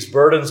lay these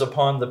burdens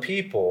upon the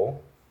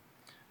people,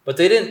 but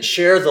they didn't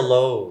share the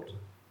load.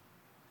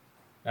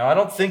 Now, I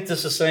don't think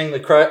this is saying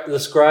the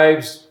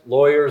scribes,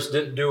 lawyers,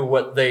 didn't do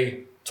what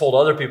they told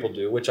other people to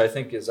do, which I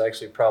think is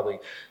actually probably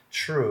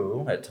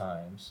true at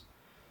times.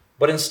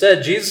 But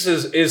instead,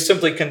 Jesus is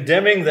simply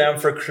condemning them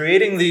for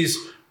creating these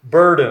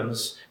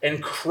burdens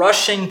and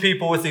crushing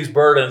people with these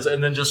burdens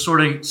and then just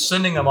sort of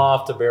sending them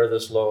off to bear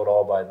this load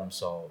all by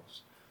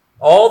themselves.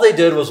 All they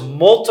did was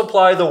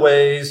multiply the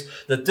ways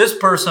that this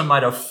person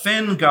might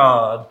offend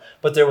God,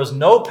 but there was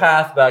no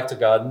path back to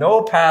God,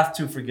 no path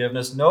to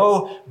forgiveness,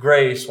 no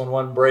grace when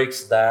one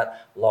breaks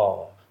that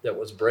law that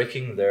was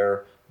breaking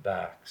their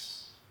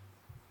backs.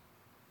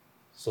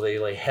 So they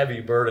lay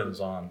heavy burdens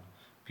on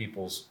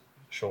people's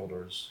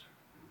shoulders.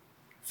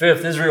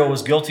 Fifth, Israel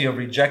was guilty of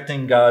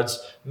rejecting God's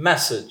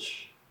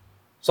message,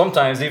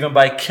 sometimes even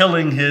by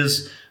killing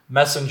His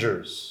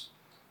messengers.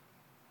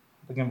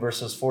 Look in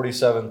verses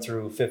 47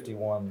 through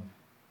 51.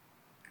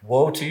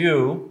 Woe to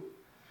you,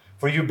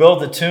 for you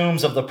build the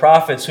tombs of the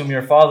prophets whom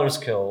your fathers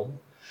killed.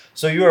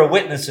 So you are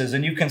witnesses,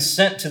 and you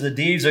consent to the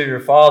deeds of your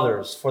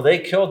fathers, for they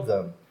killed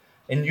them,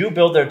 and you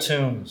build their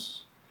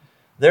tombs.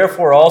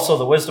 Therefore also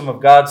the wisdom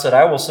of God said,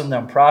 I will send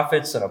them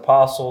prophets and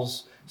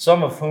apostles,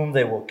 some of whom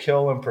they will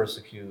kill and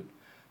persecute,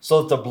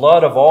 so that the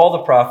blood of all the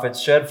prophets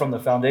shed from the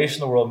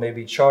foundation of the world may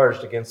be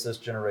charged against this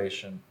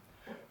generation.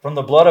 From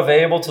the blood of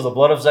Abel to the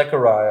blood of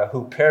Zechariah,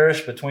 who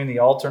perished between the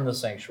altar and the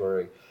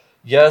sanctuary.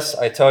 Yes,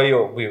 I tell you,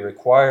 it will be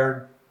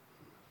required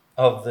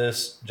of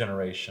this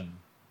generation.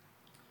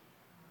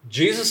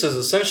 Jesus is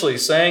essentially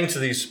saying to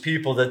these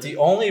people that the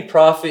only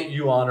prophet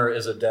you honor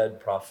is a dead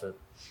prophet.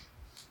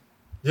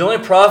 The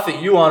only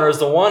prophet you honor is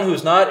the one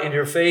who's not in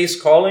your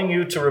face calling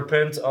you to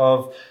repent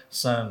of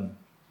sin.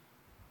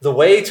 The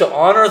way to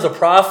honor the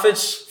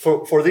prophets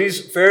for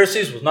these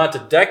Pharisees was not to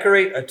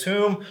decorate a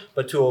tomb,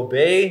 but to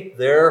obey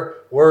their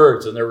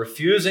words. And they're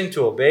refusing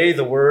to obey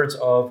the words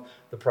of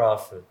the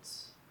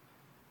prophets.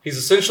 He's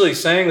essentially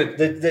saying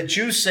that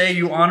you say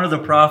you honor the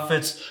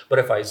prophets, but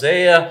if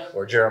Isaiah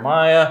or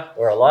Jeremiah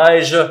or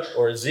Elijah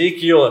or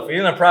Ezekiel, if any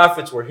of the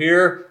prophets were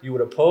here, you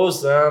would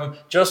oppose them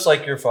just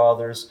like your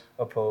fathers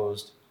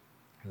opposed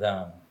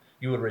them.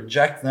 You would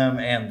reject them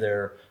and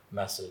their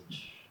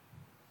message.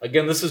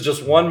 Again, this is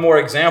just one more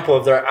example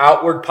of their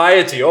outward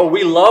piety. Oh,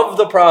 we love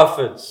the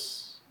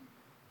prophets.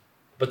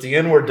 But the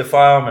inward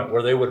defilement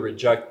where they would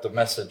reject the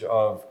message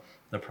of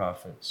the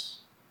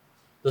prophets.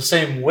 The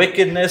same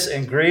wickedness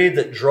and greed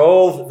that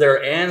drove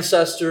their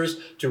ancestors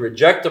to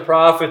reject the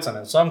prophets and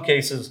in some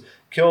cases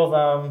kill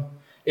them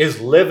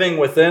is living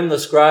within the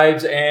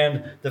scribes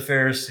and the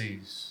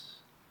Pharisees.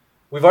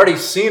 We've already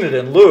seen it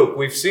in Luke.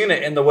 We've seen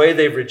it in the way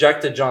they've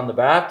rejected John the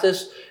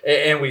Baptist.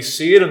 And we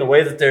see it in the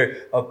way that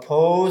they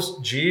oppose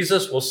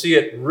Jesus. We'll see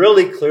it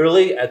really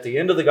clearly at the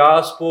end of the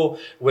gospel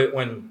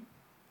when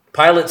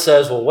Pilate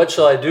says, well, what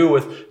shall I do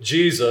with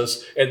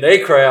Jesus? And they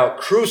cry out,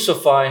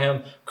 crucify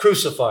him,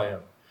 crucify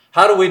him.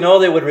 How do we know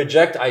they would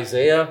reject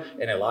Isaiah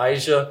and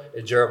Elijah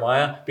and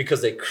Jeremiah?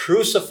 Because they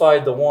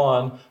crucified the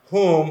one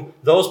whom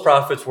those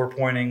prophets were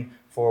pointing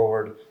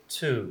forward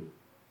to.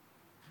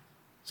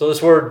 So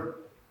this word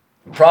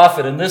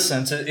prophet, in this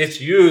sense,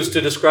 it's used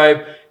to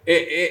describe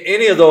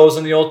any of those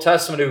in the Old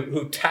Testament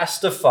who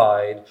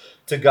testified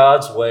to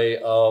God's way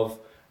of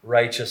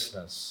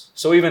righteousness.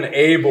 So even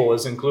Abel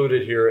is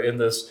included here in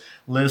this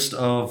list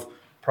of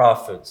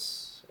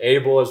prophets.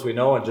 Abel, as we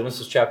know in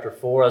Genesis chapter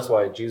 4, that's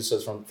why Jesus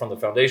says from the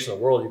foundation of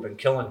the world, you've been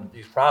killing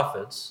these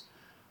prophets.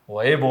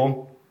 Well,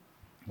 Abel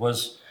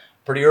was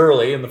pretty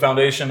early in the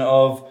foundation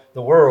of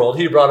the world.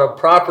 He brought a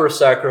proper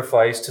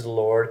sacrifice to the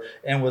Lord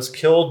and was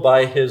killed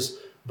by his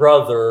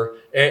brother,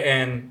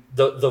 and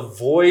the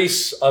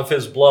voice of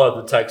his blood,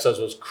 the text says,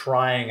 was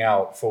crying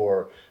out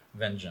for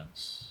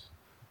vengeance.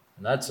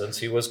 In that sense,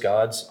 he was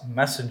God's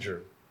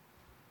messenger.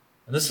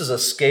 And this is a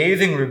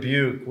scathing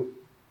rebuke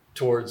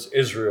towards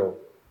Israel,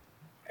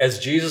 as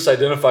Jesus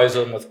identifies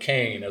them with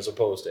Cain as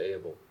opposed to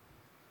Abel.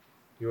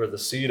 You are the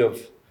seed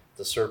of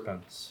the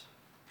serpents.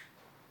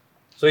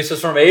 So he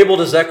says, from Abel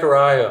to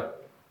Zechariah,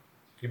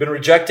 you've been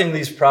rejecting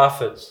these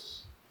prophets.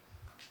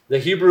 The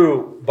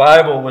Hebrew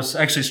Bible was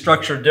actually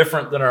structured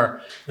different than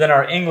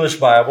our English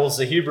Bibles.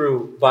 The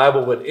Hebrew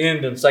Bible would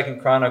end in 2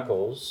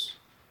 Chronicles.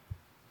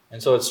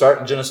 And so it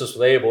starts in Genesis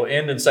with Abel,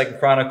 end in 2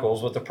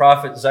 Chronicles with the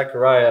prophet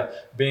Zechariah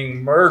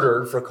being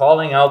murdered for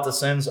calling out the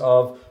sins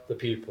of the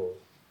people.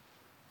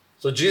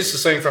 So Jesus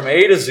is saying from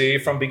A to Z,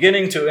 from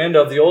beginning to end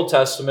of the Old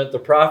Testament, the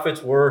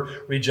prophets were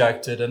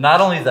rejected. And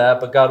not only that,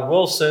 but God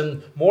will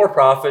send more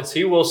prophets.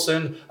 He will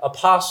send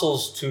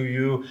apostles to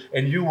you,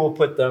 and you will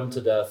put them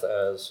to death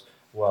as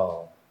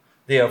well.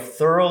 They have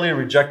thoroughly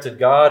rejected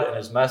God and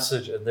his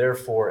message, and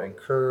therefore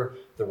incur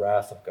the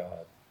wrath of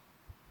God.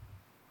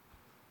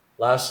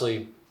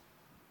 Lastly,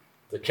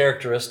 the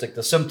characteristic,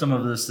 the symptom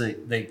of this,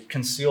 they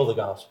conceal the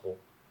gospel.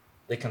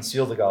 They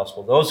conceal the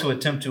gospel. Those who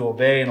attempt to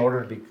obey in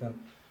order to be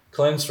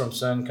cleansed from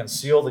sin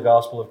conceal the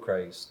gospel of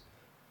Christ.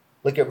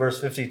 Look at verse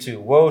 52.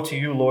 Woe to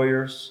you,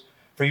 lawyers,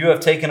 for you have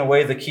taken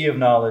away the key of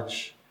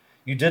knowledge.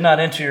 You did not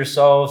enter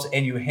yourselves,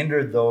 and you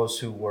hindered those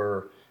who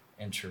were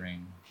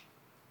entering.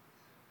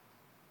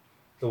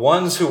 The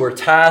ones who were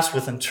tasked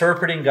with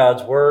interpreting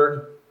God's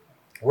word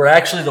were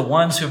actually the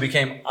ones who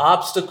became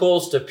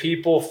obstacles to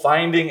people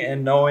finding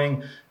and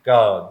knowing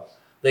God.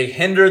 They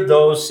hindered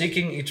those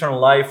seeking eternal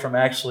life from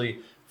actually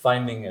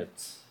finding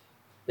it.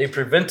 They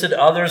prevented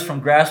others from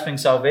grasping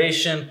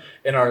salvation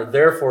and are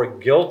therefore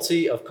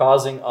guilty of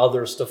causing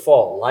others to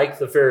fall, like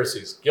the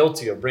Pharisees,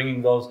 guilty of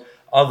bringing those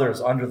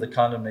others under the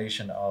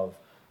condemnation of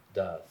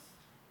death.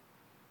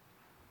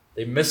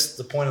 They missed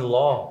the point of the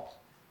law.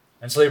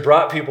 And so they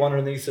brought people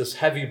underneath this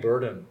heavy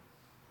burden.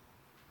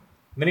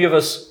 Many of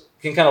us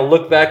can kind of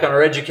look back on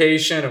our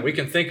education and we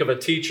can think of a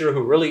teacher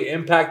who really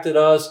impacted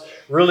us,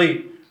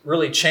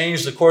 really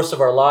changed the course of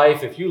our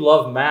life. If you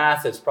love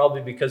math, it's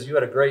probably because you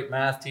had a great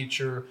math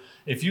teacher.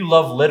 If you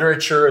love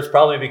literature, it's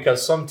probably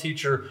because some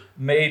teacher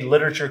made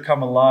literature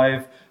come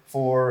alive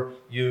for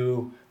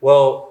you.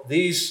 Well,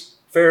 these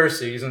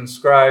Pharisees and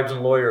scribes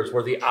and lawyers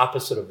were the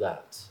opposite of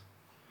that.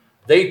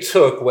 They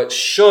took what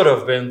should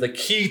have been the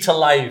key to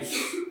life,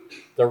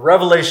 the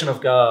revelation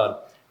of God,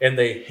 and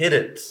they hid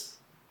it.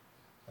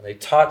 And they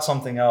taught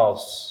something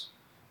else.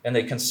 And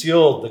they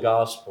concealed the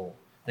gospel.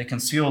 They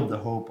concealed the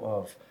hope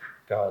of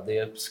God. They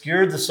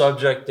obscured the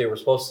subject they were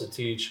supposed to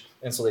teach,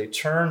 and so they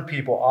turned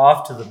people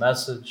off to the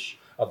message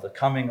of the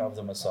coming of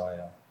the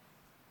Messiah.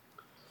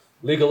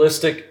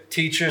 Legalistic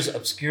teachers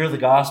obscure the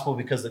gospel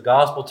because the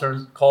gospel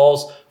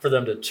calls for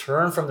them to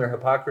turn from their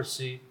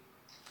hypocrisy,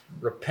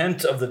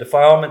 repent of the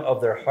defilement of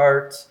their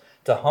hearts,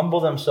 to humble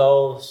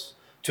themselves,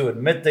 to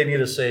admit they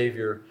need a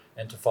Savior,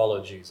 and to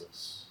follow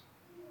Jesus.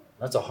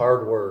 That's a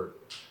hard word.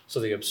 So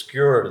they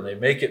obscure it and they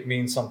make it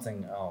mean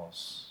something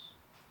else.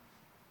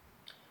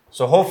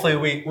 So hopefully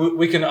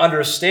we can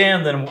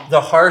understand then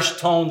the harsh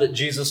tone that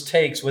Jesus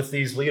takes with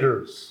these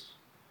leaders.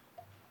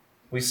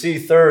 We see,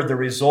 third, the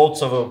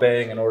results of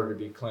obeying in order to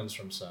be cleansed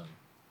from sin.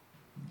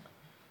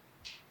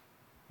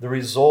 The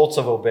results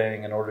of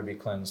obeying in order to be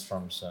cleansed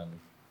from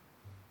sin.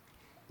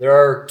 There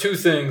are two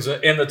things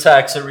in the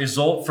text that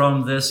result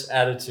from this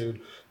attitude.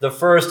 The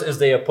first is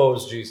they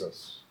oppose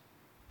Jesus.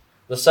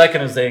 The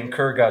second is they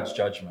incur God's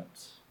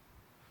judgment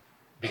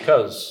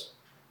because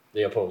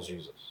they oppose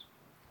Jesus.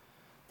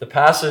 The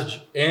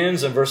passage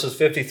ends in verses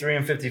 53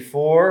 and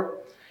 54.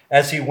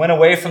 As he went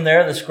away from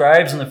there, the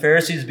scribes and the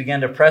Pharisees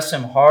began to press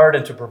him hard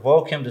and to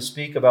provoke him to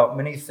speak about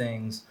many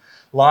things,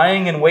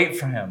 lying in wait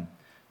for him,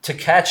 to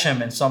catch him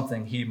in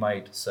something he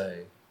might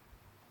say.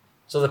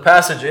 So the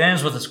passage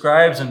ends with the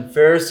scribes and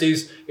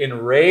Pharisees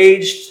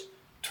enraged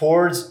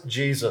towards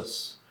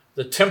Jesus.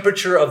 The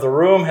temperature of the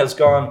room has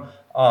gone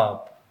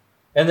up.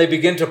 And they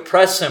begin to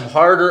press him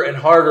harder and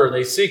harder.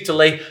 They seek to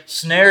lay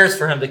snares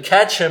for him, to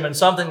catch him in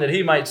something that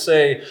he might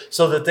say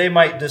so that they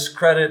might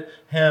discredit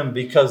him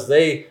because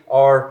they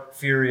are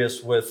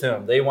furious with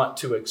him. They want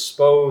to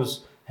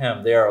expose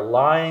him. They are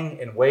lying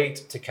in wait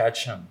to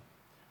catch him.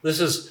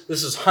 This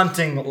is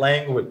hunting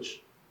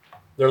language.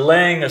 They're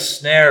laying a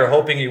snare,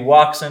 hoping he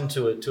walks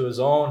into it to his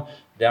own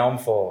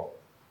downfall.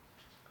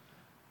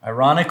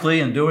 Ironically,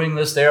 in doing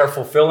this, they are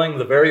fulfilling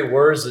the very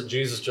words that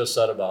Jesus just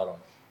said about him.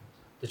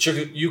 That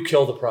you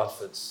kill the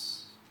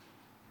prophets.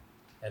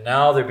 And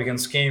now they begin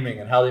scheming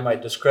and how they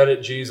might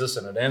discredit Jesus,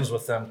 and it ends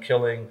with them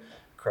killing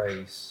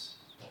Christ.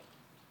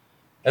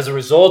 As a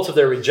result of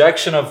their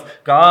rejection of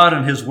God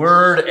and his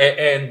word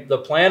and the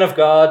plan of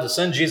God to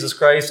send Jesus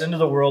Christ into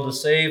the world to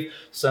save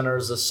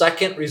sinners, the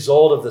second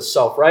result of this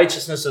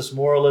self-righteousness, this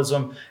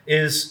moralism,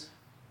 is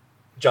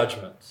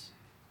judgment.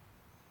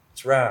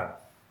 It's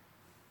wrath.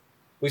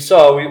 We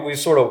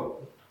sort of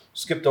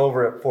skipped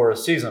over it for a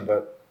season,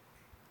 but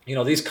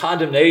these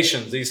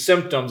condemnations, these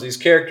symptoms, these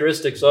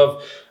characteristics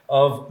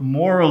of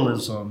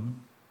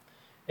moralism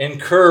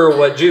incur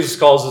what Jesus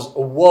calls as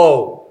a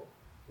woe.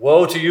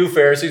 Woe to you,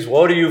 Pharisees.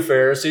 Woe to you,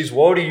 Pharisees.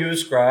 Woe to you,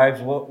 scribes.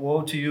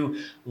 Woe to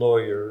you,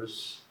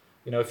 lawyers.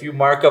 If you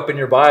mark up in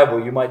your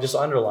Bible, you might just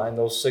underline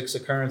those 6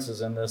 occurrences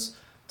in this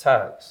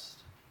text.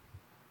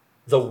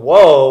 The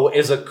woe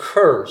is a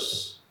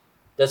curse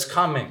that's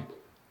coming.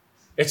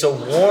 It's a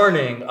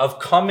warning of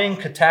coming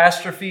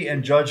catastrophe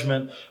and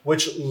judgment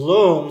which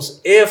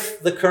looms if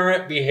the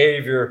current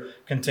behavior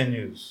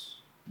continues.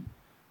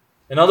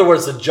 In other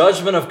words, the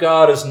judgment of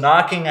God is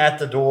knocking at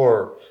the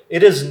door.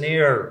 It is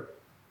near.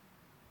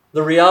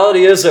 The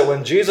reality is that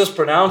when Jesus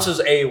pronounces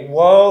a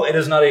woe, it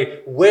is not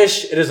a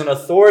wish, it is an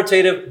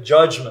authoritative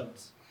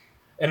judgment.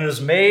 And it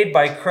is made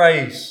by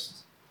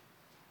Christ.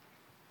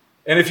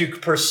 And if you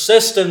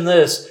persist in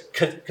this,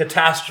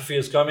 catastrophe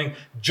is coming,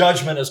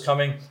 judgment is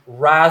coming,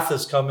 wrath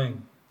is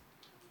coming.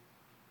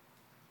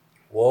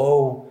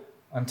 Woe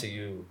unto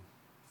you.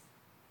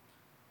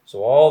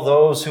 So all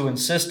those who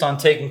insist on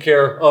taking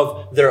care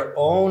of their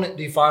own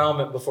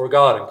defilement before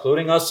God,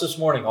 including us this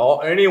morning,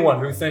 anyone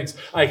who thinks,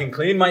 I can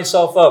clean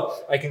myself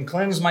up, I can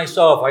cleanse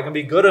myself, I can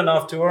be good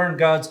enough to earn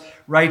God's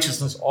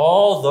righteousness,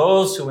 all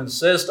those who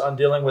insist on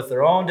dealing with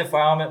their own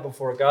defilement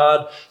before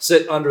God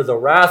sit under the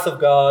wrath of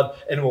God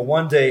and will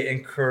one day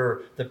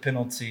incur the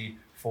penalty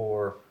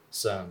for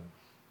sin.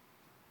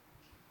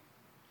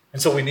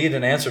 And so we need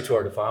an answer to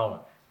our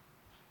defilement.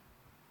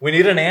 We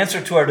need an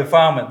answer to our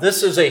defilement.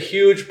 This is a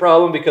huge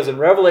problem because in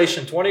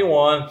Revelation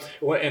 21,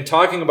 in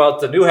talking about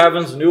the new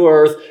heavens, the new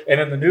earth,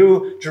 and in the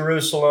new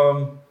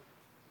Jerusalem,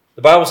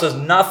 the Bible says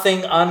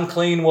nothing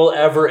unclean will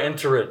ever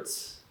enter it.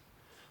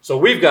 So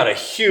we've got a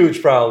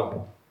huge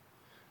problem.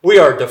 We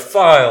are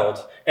defiled,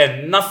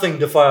 and nothing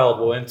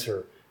defiled will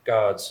enter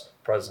God's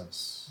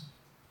presence.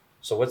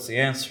 So what's the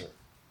answer?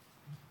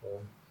 Well,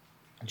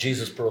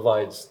 Jesus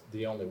provides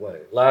the only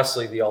way.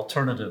 Lastly, the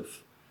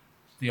alternative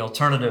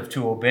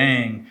to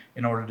obeying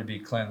in order to be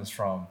cleansed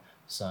from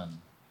sin.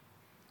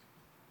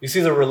 You see,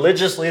 the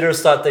religious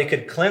leaders thought they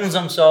could cleanse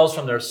themselves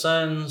from their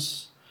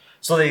sins,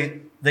 so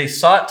they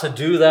sought to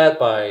do that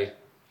by,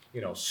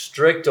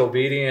 strict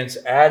obedience,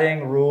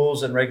 adding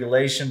rules and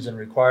regulations and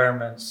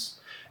requirements.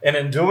 And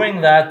in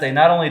doing that, they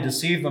not only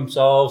deceived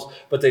themselves,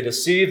 but they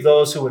deceived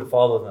those who would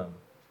follow them.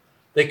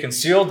 They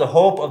concealed the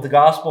hope of the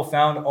gospel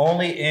found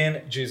only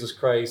in Jesus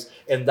Christ.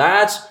 And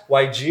that's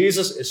why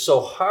Jesus is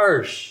so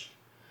harsh.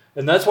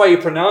 And that's why he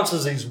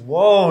pronounces these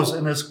woes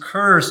and this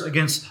curse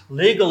against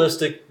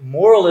legalistic,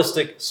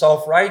 moralistic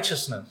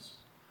self-righteousness.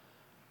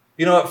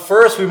 At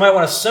first we might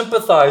want to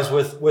sympathize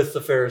with the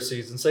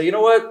Pharisees and say, you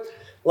know what?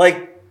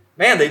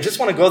 They just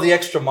want to go the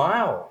extra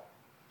mile.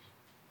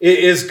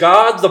 Is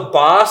God the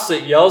boss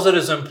that yells at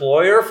his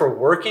employer for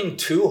working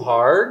too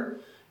hard?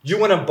 You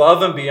went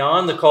above and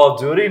beyond the call of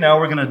duty, now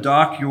we're going to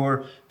dock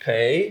your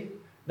pay?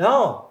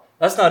 No,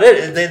 that's not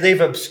it. They've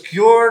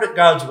obscured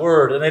God's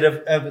word, and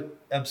they've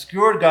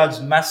obscured God's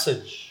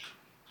message.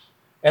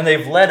 And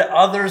they've led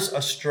others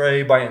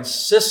astray by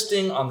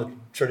insisting on the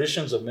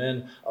traditions of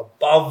men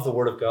above the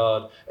word of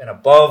God and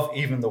above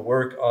even the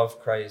work of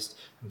Christ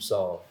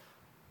himself.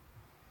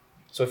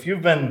 So if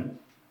you've been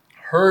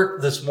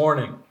hurt this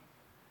morning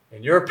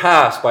in your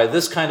past by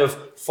this kind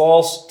of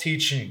false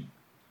teaching,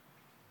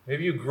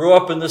 maybe you grew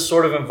up in this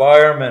sort of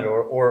environment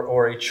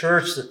or a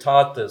church that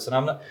taught this. And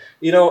I'm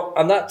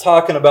not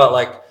talking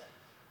about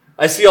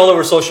I see all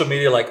over social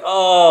media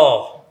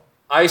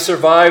I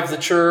survived the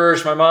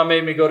church. My mom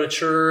made me go to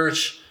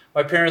church.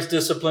 My parents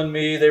disciplined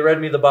me. They read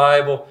me the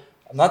Bible.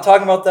 I'm not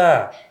talking about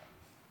that.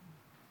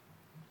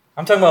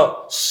 I'm talking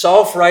about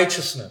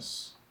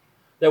self-righteousness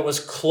that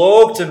was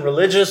cloaked in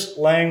religious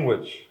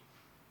language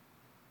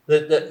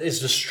that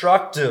is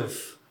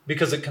destructive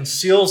because it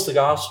conceals the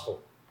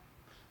gospel.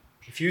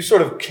 If you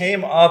sort of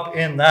came up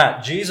in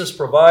that, Jesus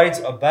provides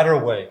a better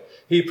way.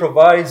 He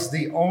provides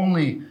the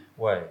only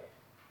way.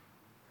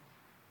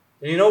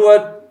 And you know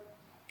what?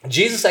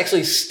 Jesus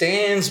actually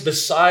stands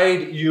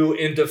beside you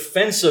in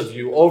defense of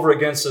you over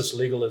against this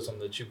legalism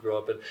that you grew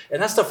up in.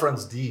 And that stuff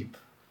runs deep.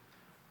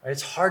 Right?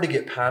 It's hard to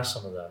get past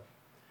some of that.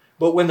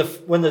 But when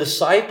the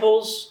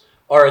disciples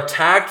are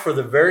attacked for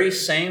the very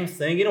same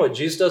thing, you know what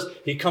Jesus does?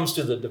 He comes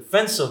to the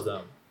defense of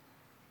them.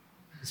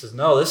 He says,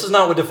 no, this is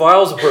not what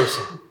defiles a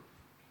person.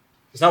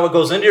 It's not what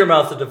goes into your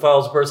mouth that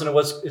defiles a person.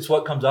 It's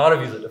what comes out of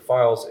you that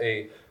defiles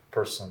a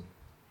person.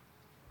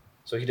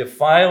 So he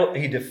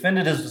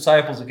defended his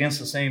disciples against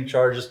the same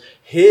charges.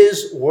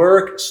 His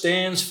work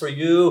stands for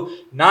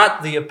you,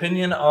 not the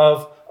opinion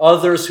of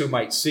others who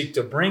might seek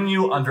to bring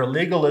you under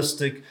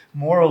legalistic,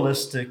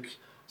 moralistic,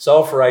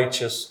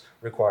 self-righteous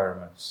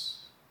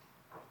requirements.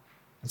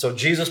 And so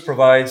Jesus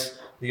provides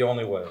the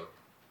only way.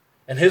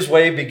 And his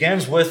way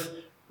begins with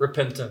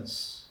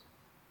repentance.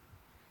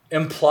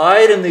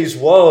 Implied in these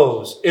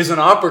woes is an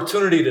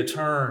opportunity to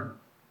turn.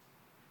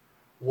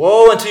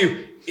 Woe unto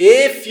you.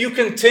 If you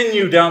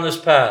continue down this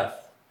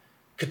path,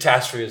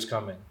 catastrophe is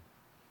coming.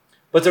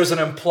 But there's an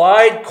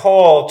implied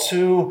call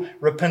to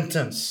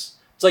repentance.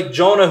 It's like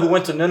Jonah who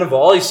went to Nineveh.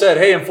 All he said,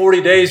 hey, in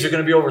 40 days you're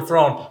going to be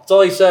overthrown. That's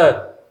all he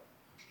said.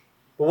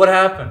 But what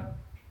happened?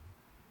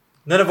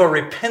 Nineveh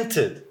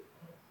repented,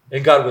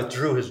 and God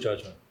withdrew his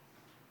judgment.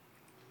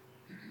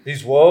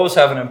 These woes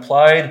have an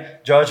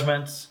implied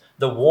judgment.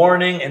 The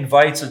warning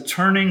invites a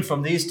turning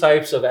from these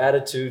types of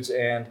attitudes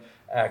and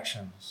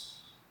actions.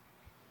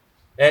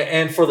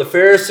 And for the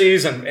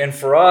Pharisees and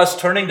for us,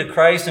 turning to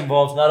Christ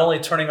involves not only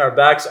turning our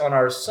backs on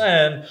our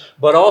sin,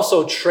 but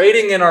also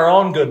trading in our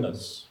own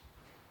goodness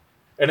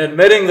and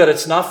admitting that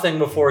it's nothing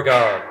before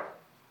God.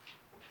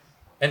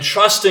 and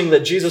trusting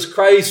that Jesus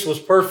Christ was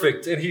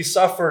perfect and he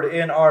suffered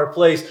in our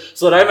place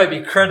so that I might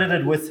be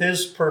credited with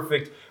his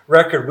perfect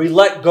record. We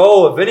let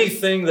go of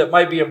anything that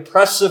might be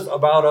impressive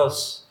about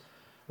us.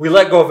 We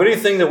let go of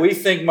anything that we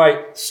think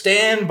might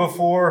stand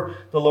before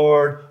the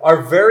Lord.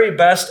 Our very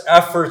best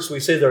efforts, we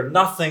say they're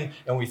nothing,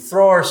 and we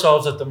throw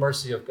ourselves at the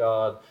mercy of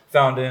God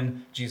found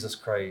in Jesus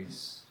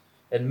Christ,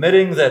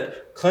 admitting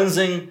that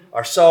cleansing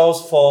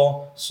ourselves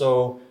fall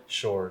so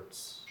short.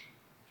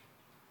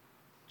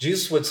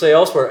 Jesus would say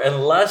elsewhere,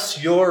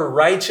 unless your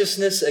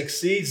righteousness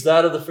exceeds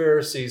that of the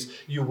Pharisees,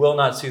 you will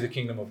not see the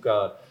kingdom of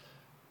God.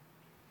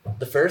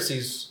 The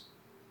Pharisees,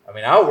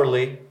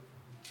 outwardly,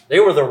 they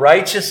were the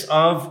righteous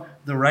of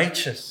the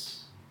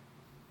righteous.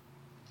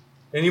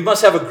 And you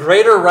must have a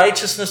greater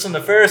righteousness than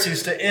the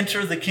Pharisees to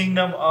enter the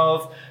kingdom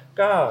of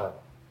God.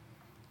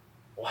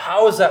 Well,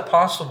 how is that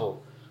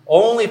possible?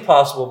 Only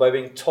possible by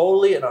being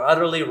totally and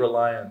utterly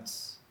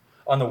reliant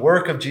on the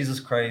work of Jesus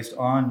Christ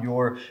on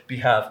your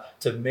behalf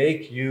to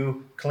make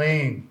you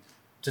clean,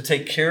 to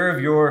take care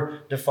of your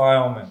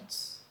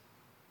defilements.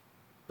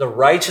 The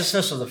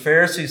righteousness of the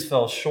Pharisees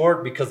fell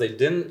short because they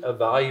didn't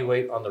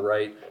evaluate on the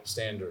right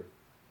standard,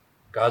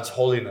 God's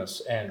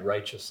holiness and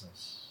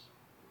righteousness.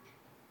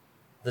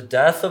 The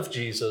death of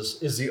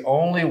Jesus is the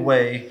only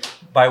way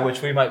by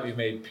which we might be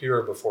made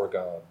pure before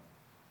God.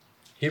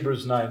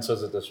 Hebrews 9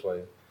 says it this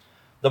way: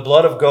 the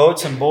blood of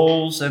goats and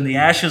bulls and the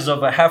ashes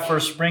of a heifer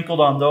sprinkled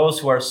on those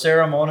who are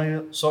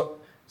ceremonially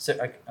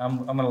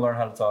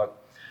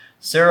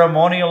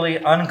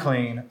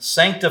unclean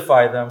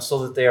sanctify them so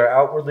that they are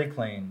outwardly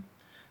clean.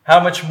 How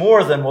much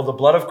more then will the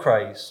blood of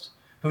Christ,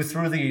 who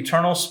through the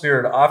eternal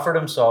Spirit offered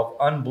himself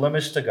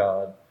unblemished to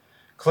God,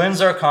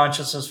 cleanse our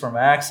consciences from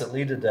acts that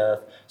lead to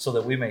death so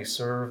that we may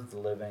serve the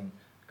living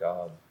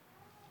God?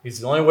 He's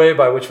the only way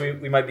by which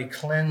we might be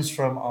cleansed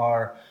from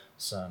our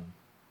sin.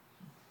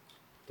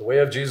 The way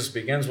of Jesus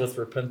begins with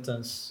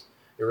repentance.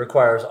 It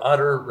requires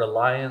utter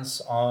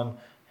reliance on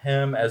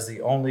him as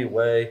the only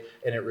way,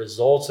 and it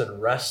results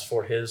in rest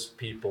for his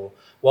people.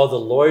 While the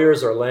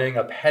lawyers are laying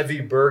up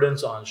heavy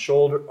burdens on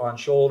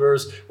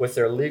shoulders with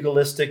their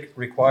legalistic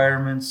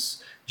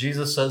requirements,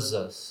 Jesus says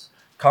this: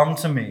 come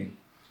to me,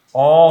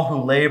 all who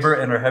labor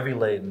and are heavy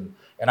laden,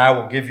 and I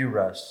will give you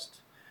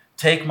rest.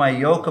 Take my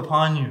yoke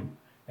upon you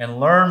and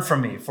learn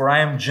from me, for I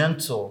am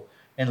gentle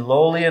and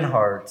lowly in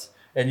heart,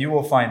 and you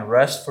will find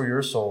rest for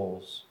your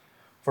souls.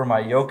 For my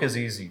yoke is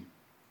easy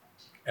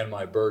and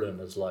my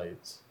burden is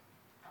light.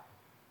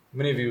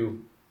 Many of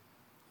you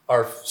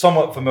are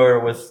somewhat familiar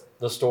with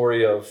the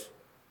story of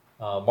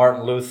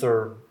Martin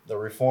Luther, the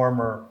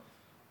reformer.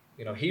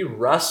 He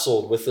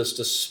wrestled with this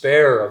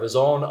despair of his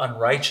own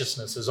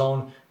unrighteousness, his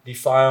own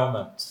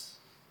defilement.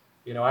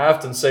 I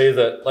often say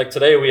that, like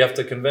today, we have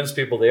to convince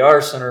people they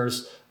are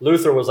sinners.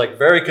 Luther was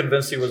very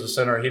convinced he was a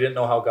sinner. He didn't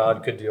know how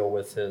God could deal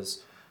with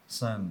his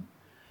sin.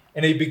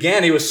 And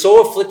he was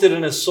so afflicted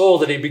in his soul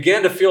that he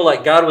began to feel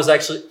like God was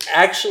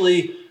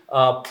actually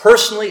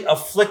personally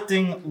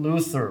afflicting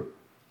Luther,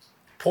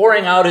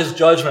 pouring out his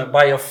judgment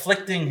by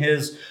afflicting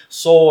his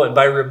soul and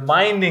by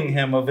reminding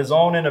him of his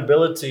own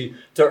inability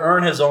to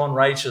earn his own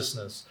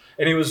righteousness.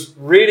 And he was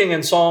reading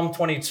in Psalm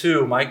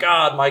 22, my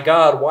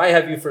God, why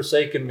have you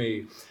forsaken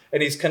me?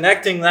 And he's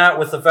connecting that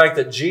with the fact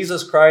that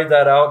Jesus cried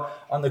that out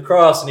on the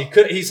cross. And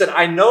he said,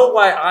 I know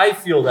why I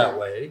feel that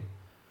way.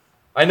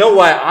 I know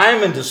why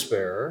I'm in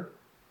despair.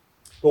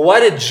 But why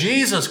did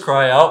Jesus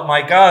cry out,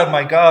 my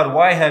God,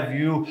 why have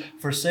you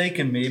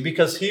forsaken me?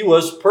 Because he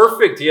was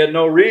perfect. He had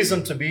no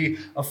reason to be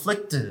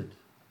afflicted.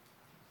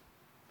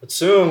 But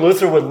soon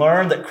Luther would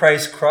learn that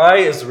Christ's cry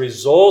is the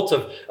result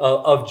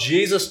of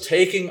Jesus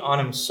taking on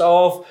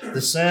himself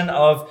the sin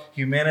of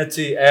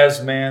humanity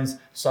as man's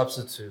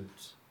substitute.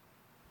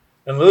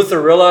 And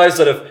Luther realized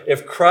that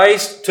if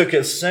Christ took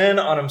his sin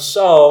on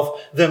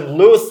himself, then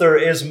Luther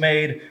is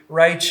made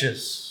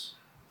righteous.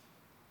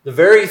 The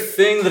very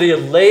thing that he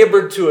had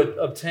labored to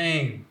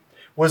obtain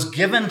was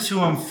given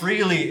to him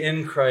freely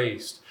in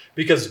Christ,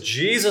 because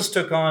Jesus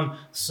took on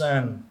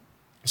sin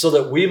so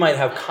that we might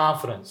have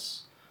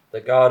confidence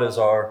that God is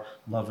our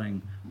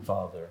loving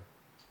Father.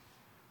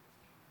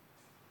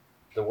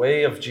 The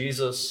way of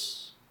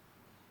Jesus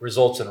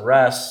results in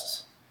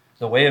rest.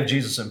 The way of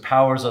Jesus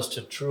empowers us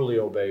to truly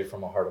obey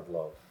from a heart of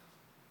love.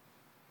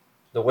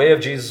 The way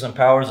of Jesus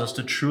empowers us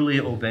to truly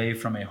obey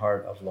from a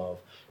heart of love.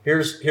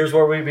 Here's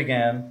where we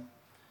began.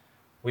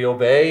 We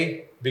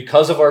obey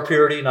because of our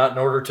purity, not in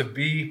order to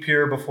be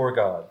pure before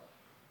God.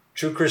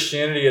 True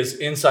Christianity is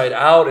inside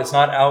out. It's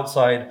not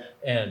outside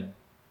in.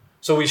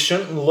 So we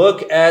shouldn't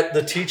look at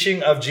the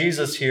teaching of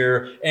Jesus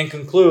here and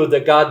conclude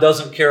that God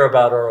doesn't care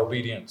about our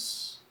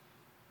obedience.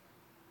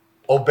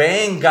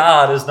 Obeying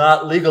God is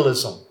not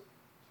legalism.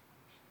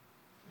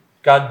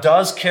 God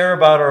does care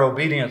about our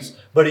obedience,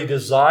 but he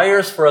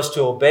desires for us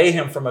to obey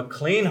him from a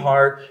clean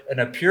heart and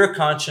a pure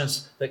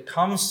conscience that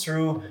comes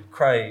through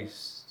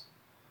Christ.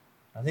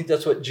 I think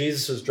that's what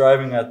Jesus is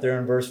driving at there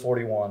in verse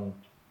 41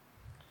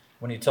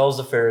 when he tells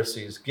the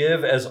Pharisees,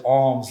 give as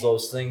alms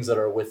those things that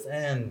are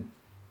within.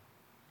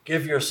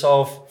 Give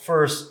yourself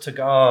first to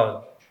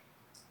God,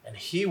 and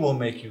he will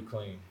make you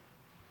clean.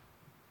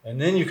 And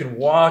then you can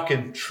walk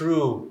in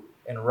true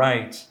and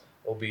right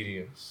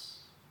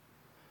obedience.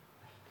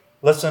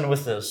 Listen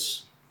with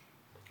this.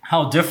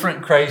 How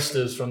different Christ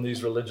is from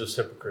these religious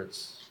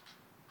hypocrites.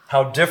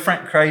 How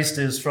different Christ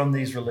is from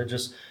these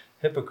religious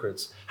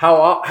hypocrites.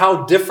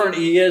 How different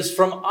he is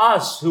from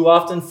us, who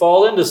often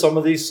fall into some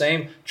of these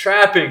same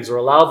trappings or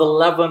allow the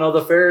leaven of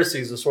the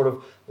Pharisees to sort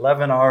of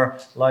leaven our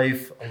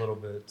life a little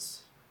bit.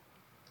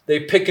 They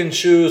pick and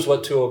choose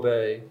what to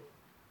obey.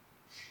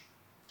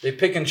 They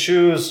pick and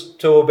choose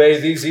to obey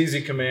these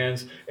easy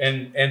commands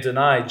and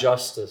deny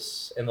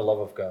justice and the love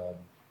of God.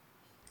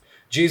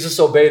 Jesus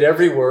obeyed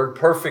every word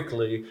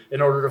perfectly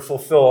in order to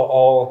fulfill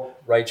all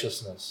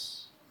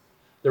righteousness.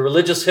 The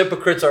religious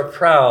hypocrites are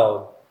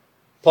proud.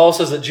 Paul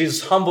says that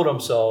Jesus humbled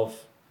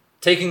himself,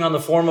 taking on the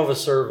form of a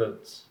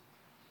servant,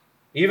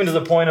 even to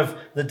the point of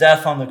the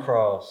death on the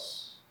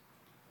cross.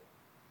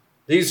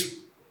 These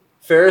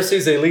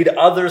Pharisees, they lead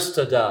others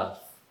to death.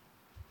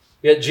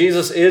 Yet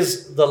Jesus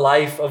is the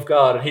life of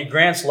God, and he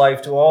grants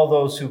life to all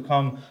those who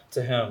come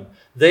to him.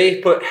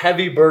 They put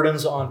heavy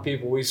burdens on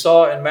people. We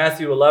saw in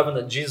Matthew 11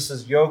 that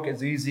Jesus' yoke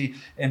is easy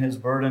and his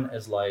burden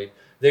is light.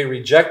 They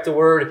reject the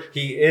word.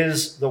 He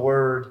is the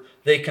word.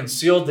 They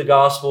concealed the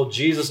gospel.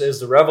 Jesus is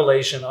the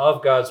revelation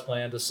of God's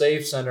plan to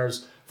save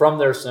sinners from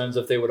their sins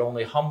if they would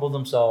only humble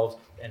themselves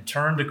and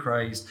turn to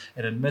Christ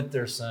and admit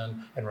their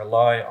sin and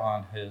rely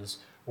on his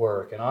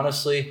work. And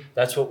honestly,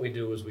 that's what we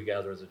do as we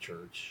gather as a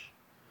church.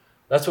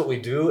 That's what we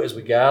do as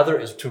we gather,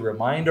 is to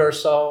remind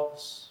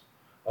ourselves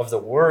of the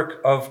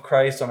work of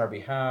Christ on our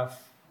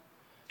behalf,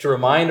 to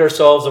remind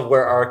ourselves of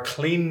where our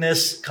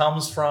cleanness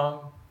comes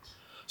from,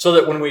 so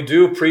that when we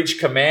do preach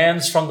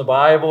commands from the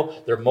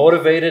Bible, they're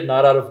motivated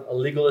not out of a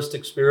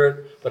legalistic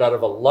spirit, but out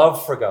of a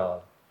love for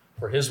God,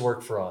 for his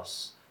work for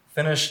us,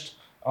 finished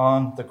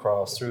on the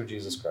cross through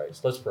Jesus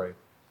Christ. Let's pray.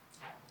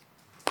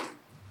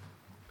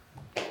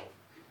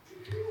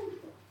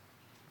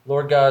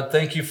 Lord God,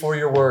 thank you for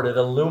your word. It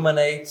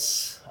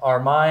illuminates our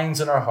minds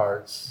and our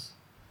hearts.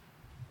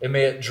 And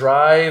may it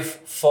drive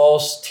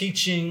false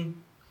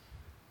teaching.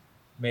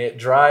 May it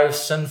drive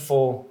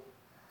sinful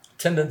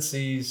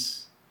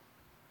tendencies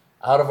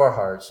out of our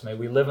hearts. May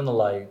we live in the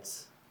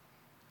light.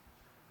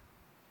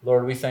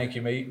 Lord, we thank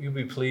you. May you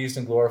be pleased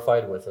and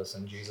glorified with us.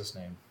 In Jesus'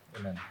 name,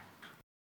 amen.